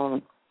the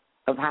phone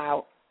of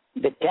how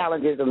the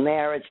challenges of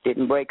marriage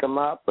didn't break them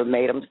up but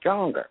made them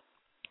stronger.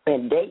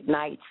 And date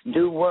nights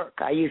do work.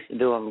 I used to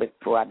do them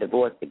before I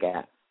divorced the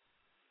guy.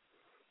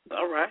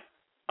 All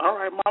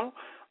right, Mama.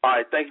 All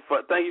right, thank you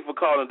for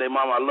calling today,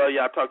 Mama. I love you.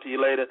 I'll talk to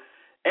you later.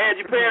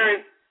 Angie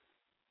Perry.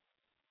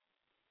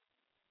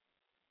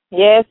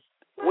 Yes.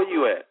 Where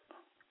you at?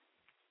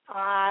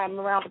 I'm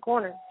around the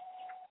corner.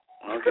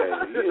 Okay.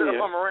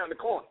 I'm around the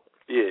corner.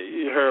 Yeah,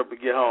 you hurry up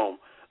and get home.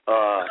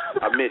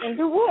 I miss you. And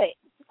do what?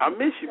 I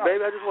miss you,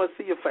 baby. I just want to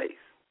see your face.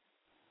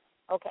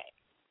 Okay.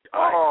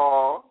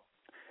 Aww.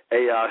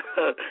 Hey,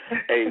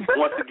 hey,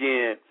 once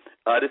again,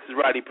 this is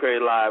Rodney Perry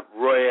Live.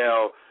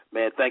 Royale,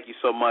 man, thank you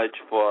so much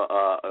for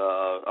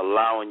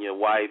allowing your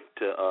wife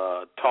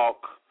to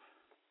talk,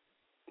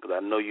 because I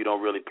know you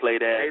don't really play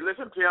that. Hey,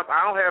 listen, Pimp,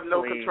 I don't have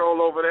no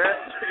control over that.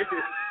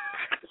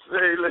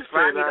 Hey, listen,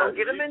 Rodney, don't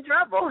get him in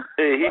trouble.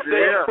 Hey, he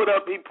said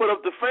he put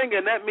up the finger,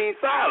 and that means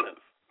silence.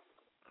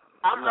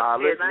 I'm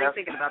upstairs. Listen, I ain't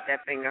thinking about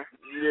that finger.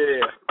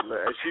 Yeah,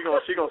 she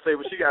gonna say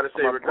what she got to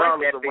say,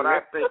 regardless of what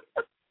I think.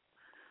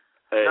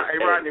 Hey,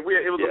 Rodney,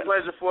 it was a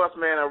pleasure for us,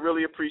 man. I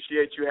really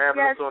appreciate you having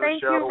us on the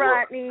show. Thank you,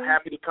 Rodney. We're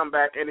happy to come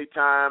back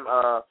anytime.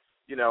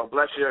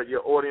 Bless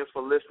your audience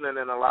for listening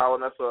and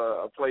allowing us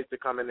a place to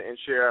come in and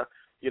share,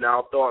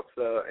 our thoughts.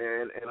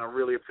 And I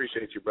really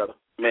appreciate you, brother.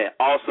 Man,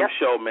 awesome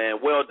show,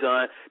 man. Well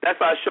done.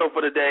 That's our show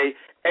for today.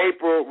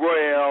 April,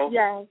 Royale.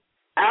 Yes.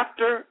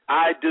 After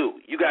I Do.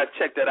 You guys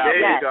check that out.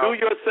 There you go. Do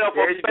yourself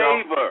a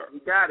favor.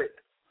 You got it.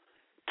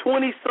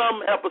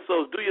 20-some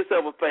episodes. Do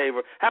yourself a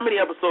favor. How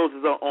many episodes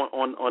is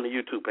on the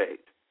YouTube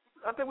page?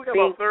 I think we got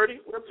about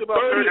 30. We're up to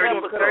about 30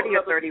 episodes. 30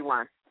 or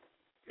 31.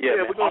 Yeah,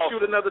 we're going to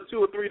shoot another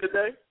 2 or 3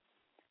 today.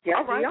 Yeah,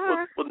 all right, we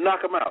are. We'll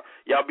knock them out.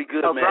 Y'all be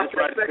good, man.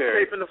 Drop that sex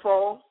tape in the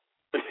fall.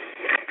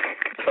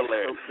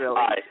 Hilarious. So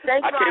all right.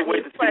 Thanks, I can't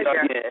wait to see y'all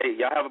pleasure. again. Hey,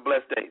 y'all have a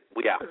blessed day.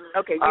 We out.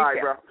 Okay, you all right,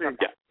 too. bro.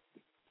 Yeah.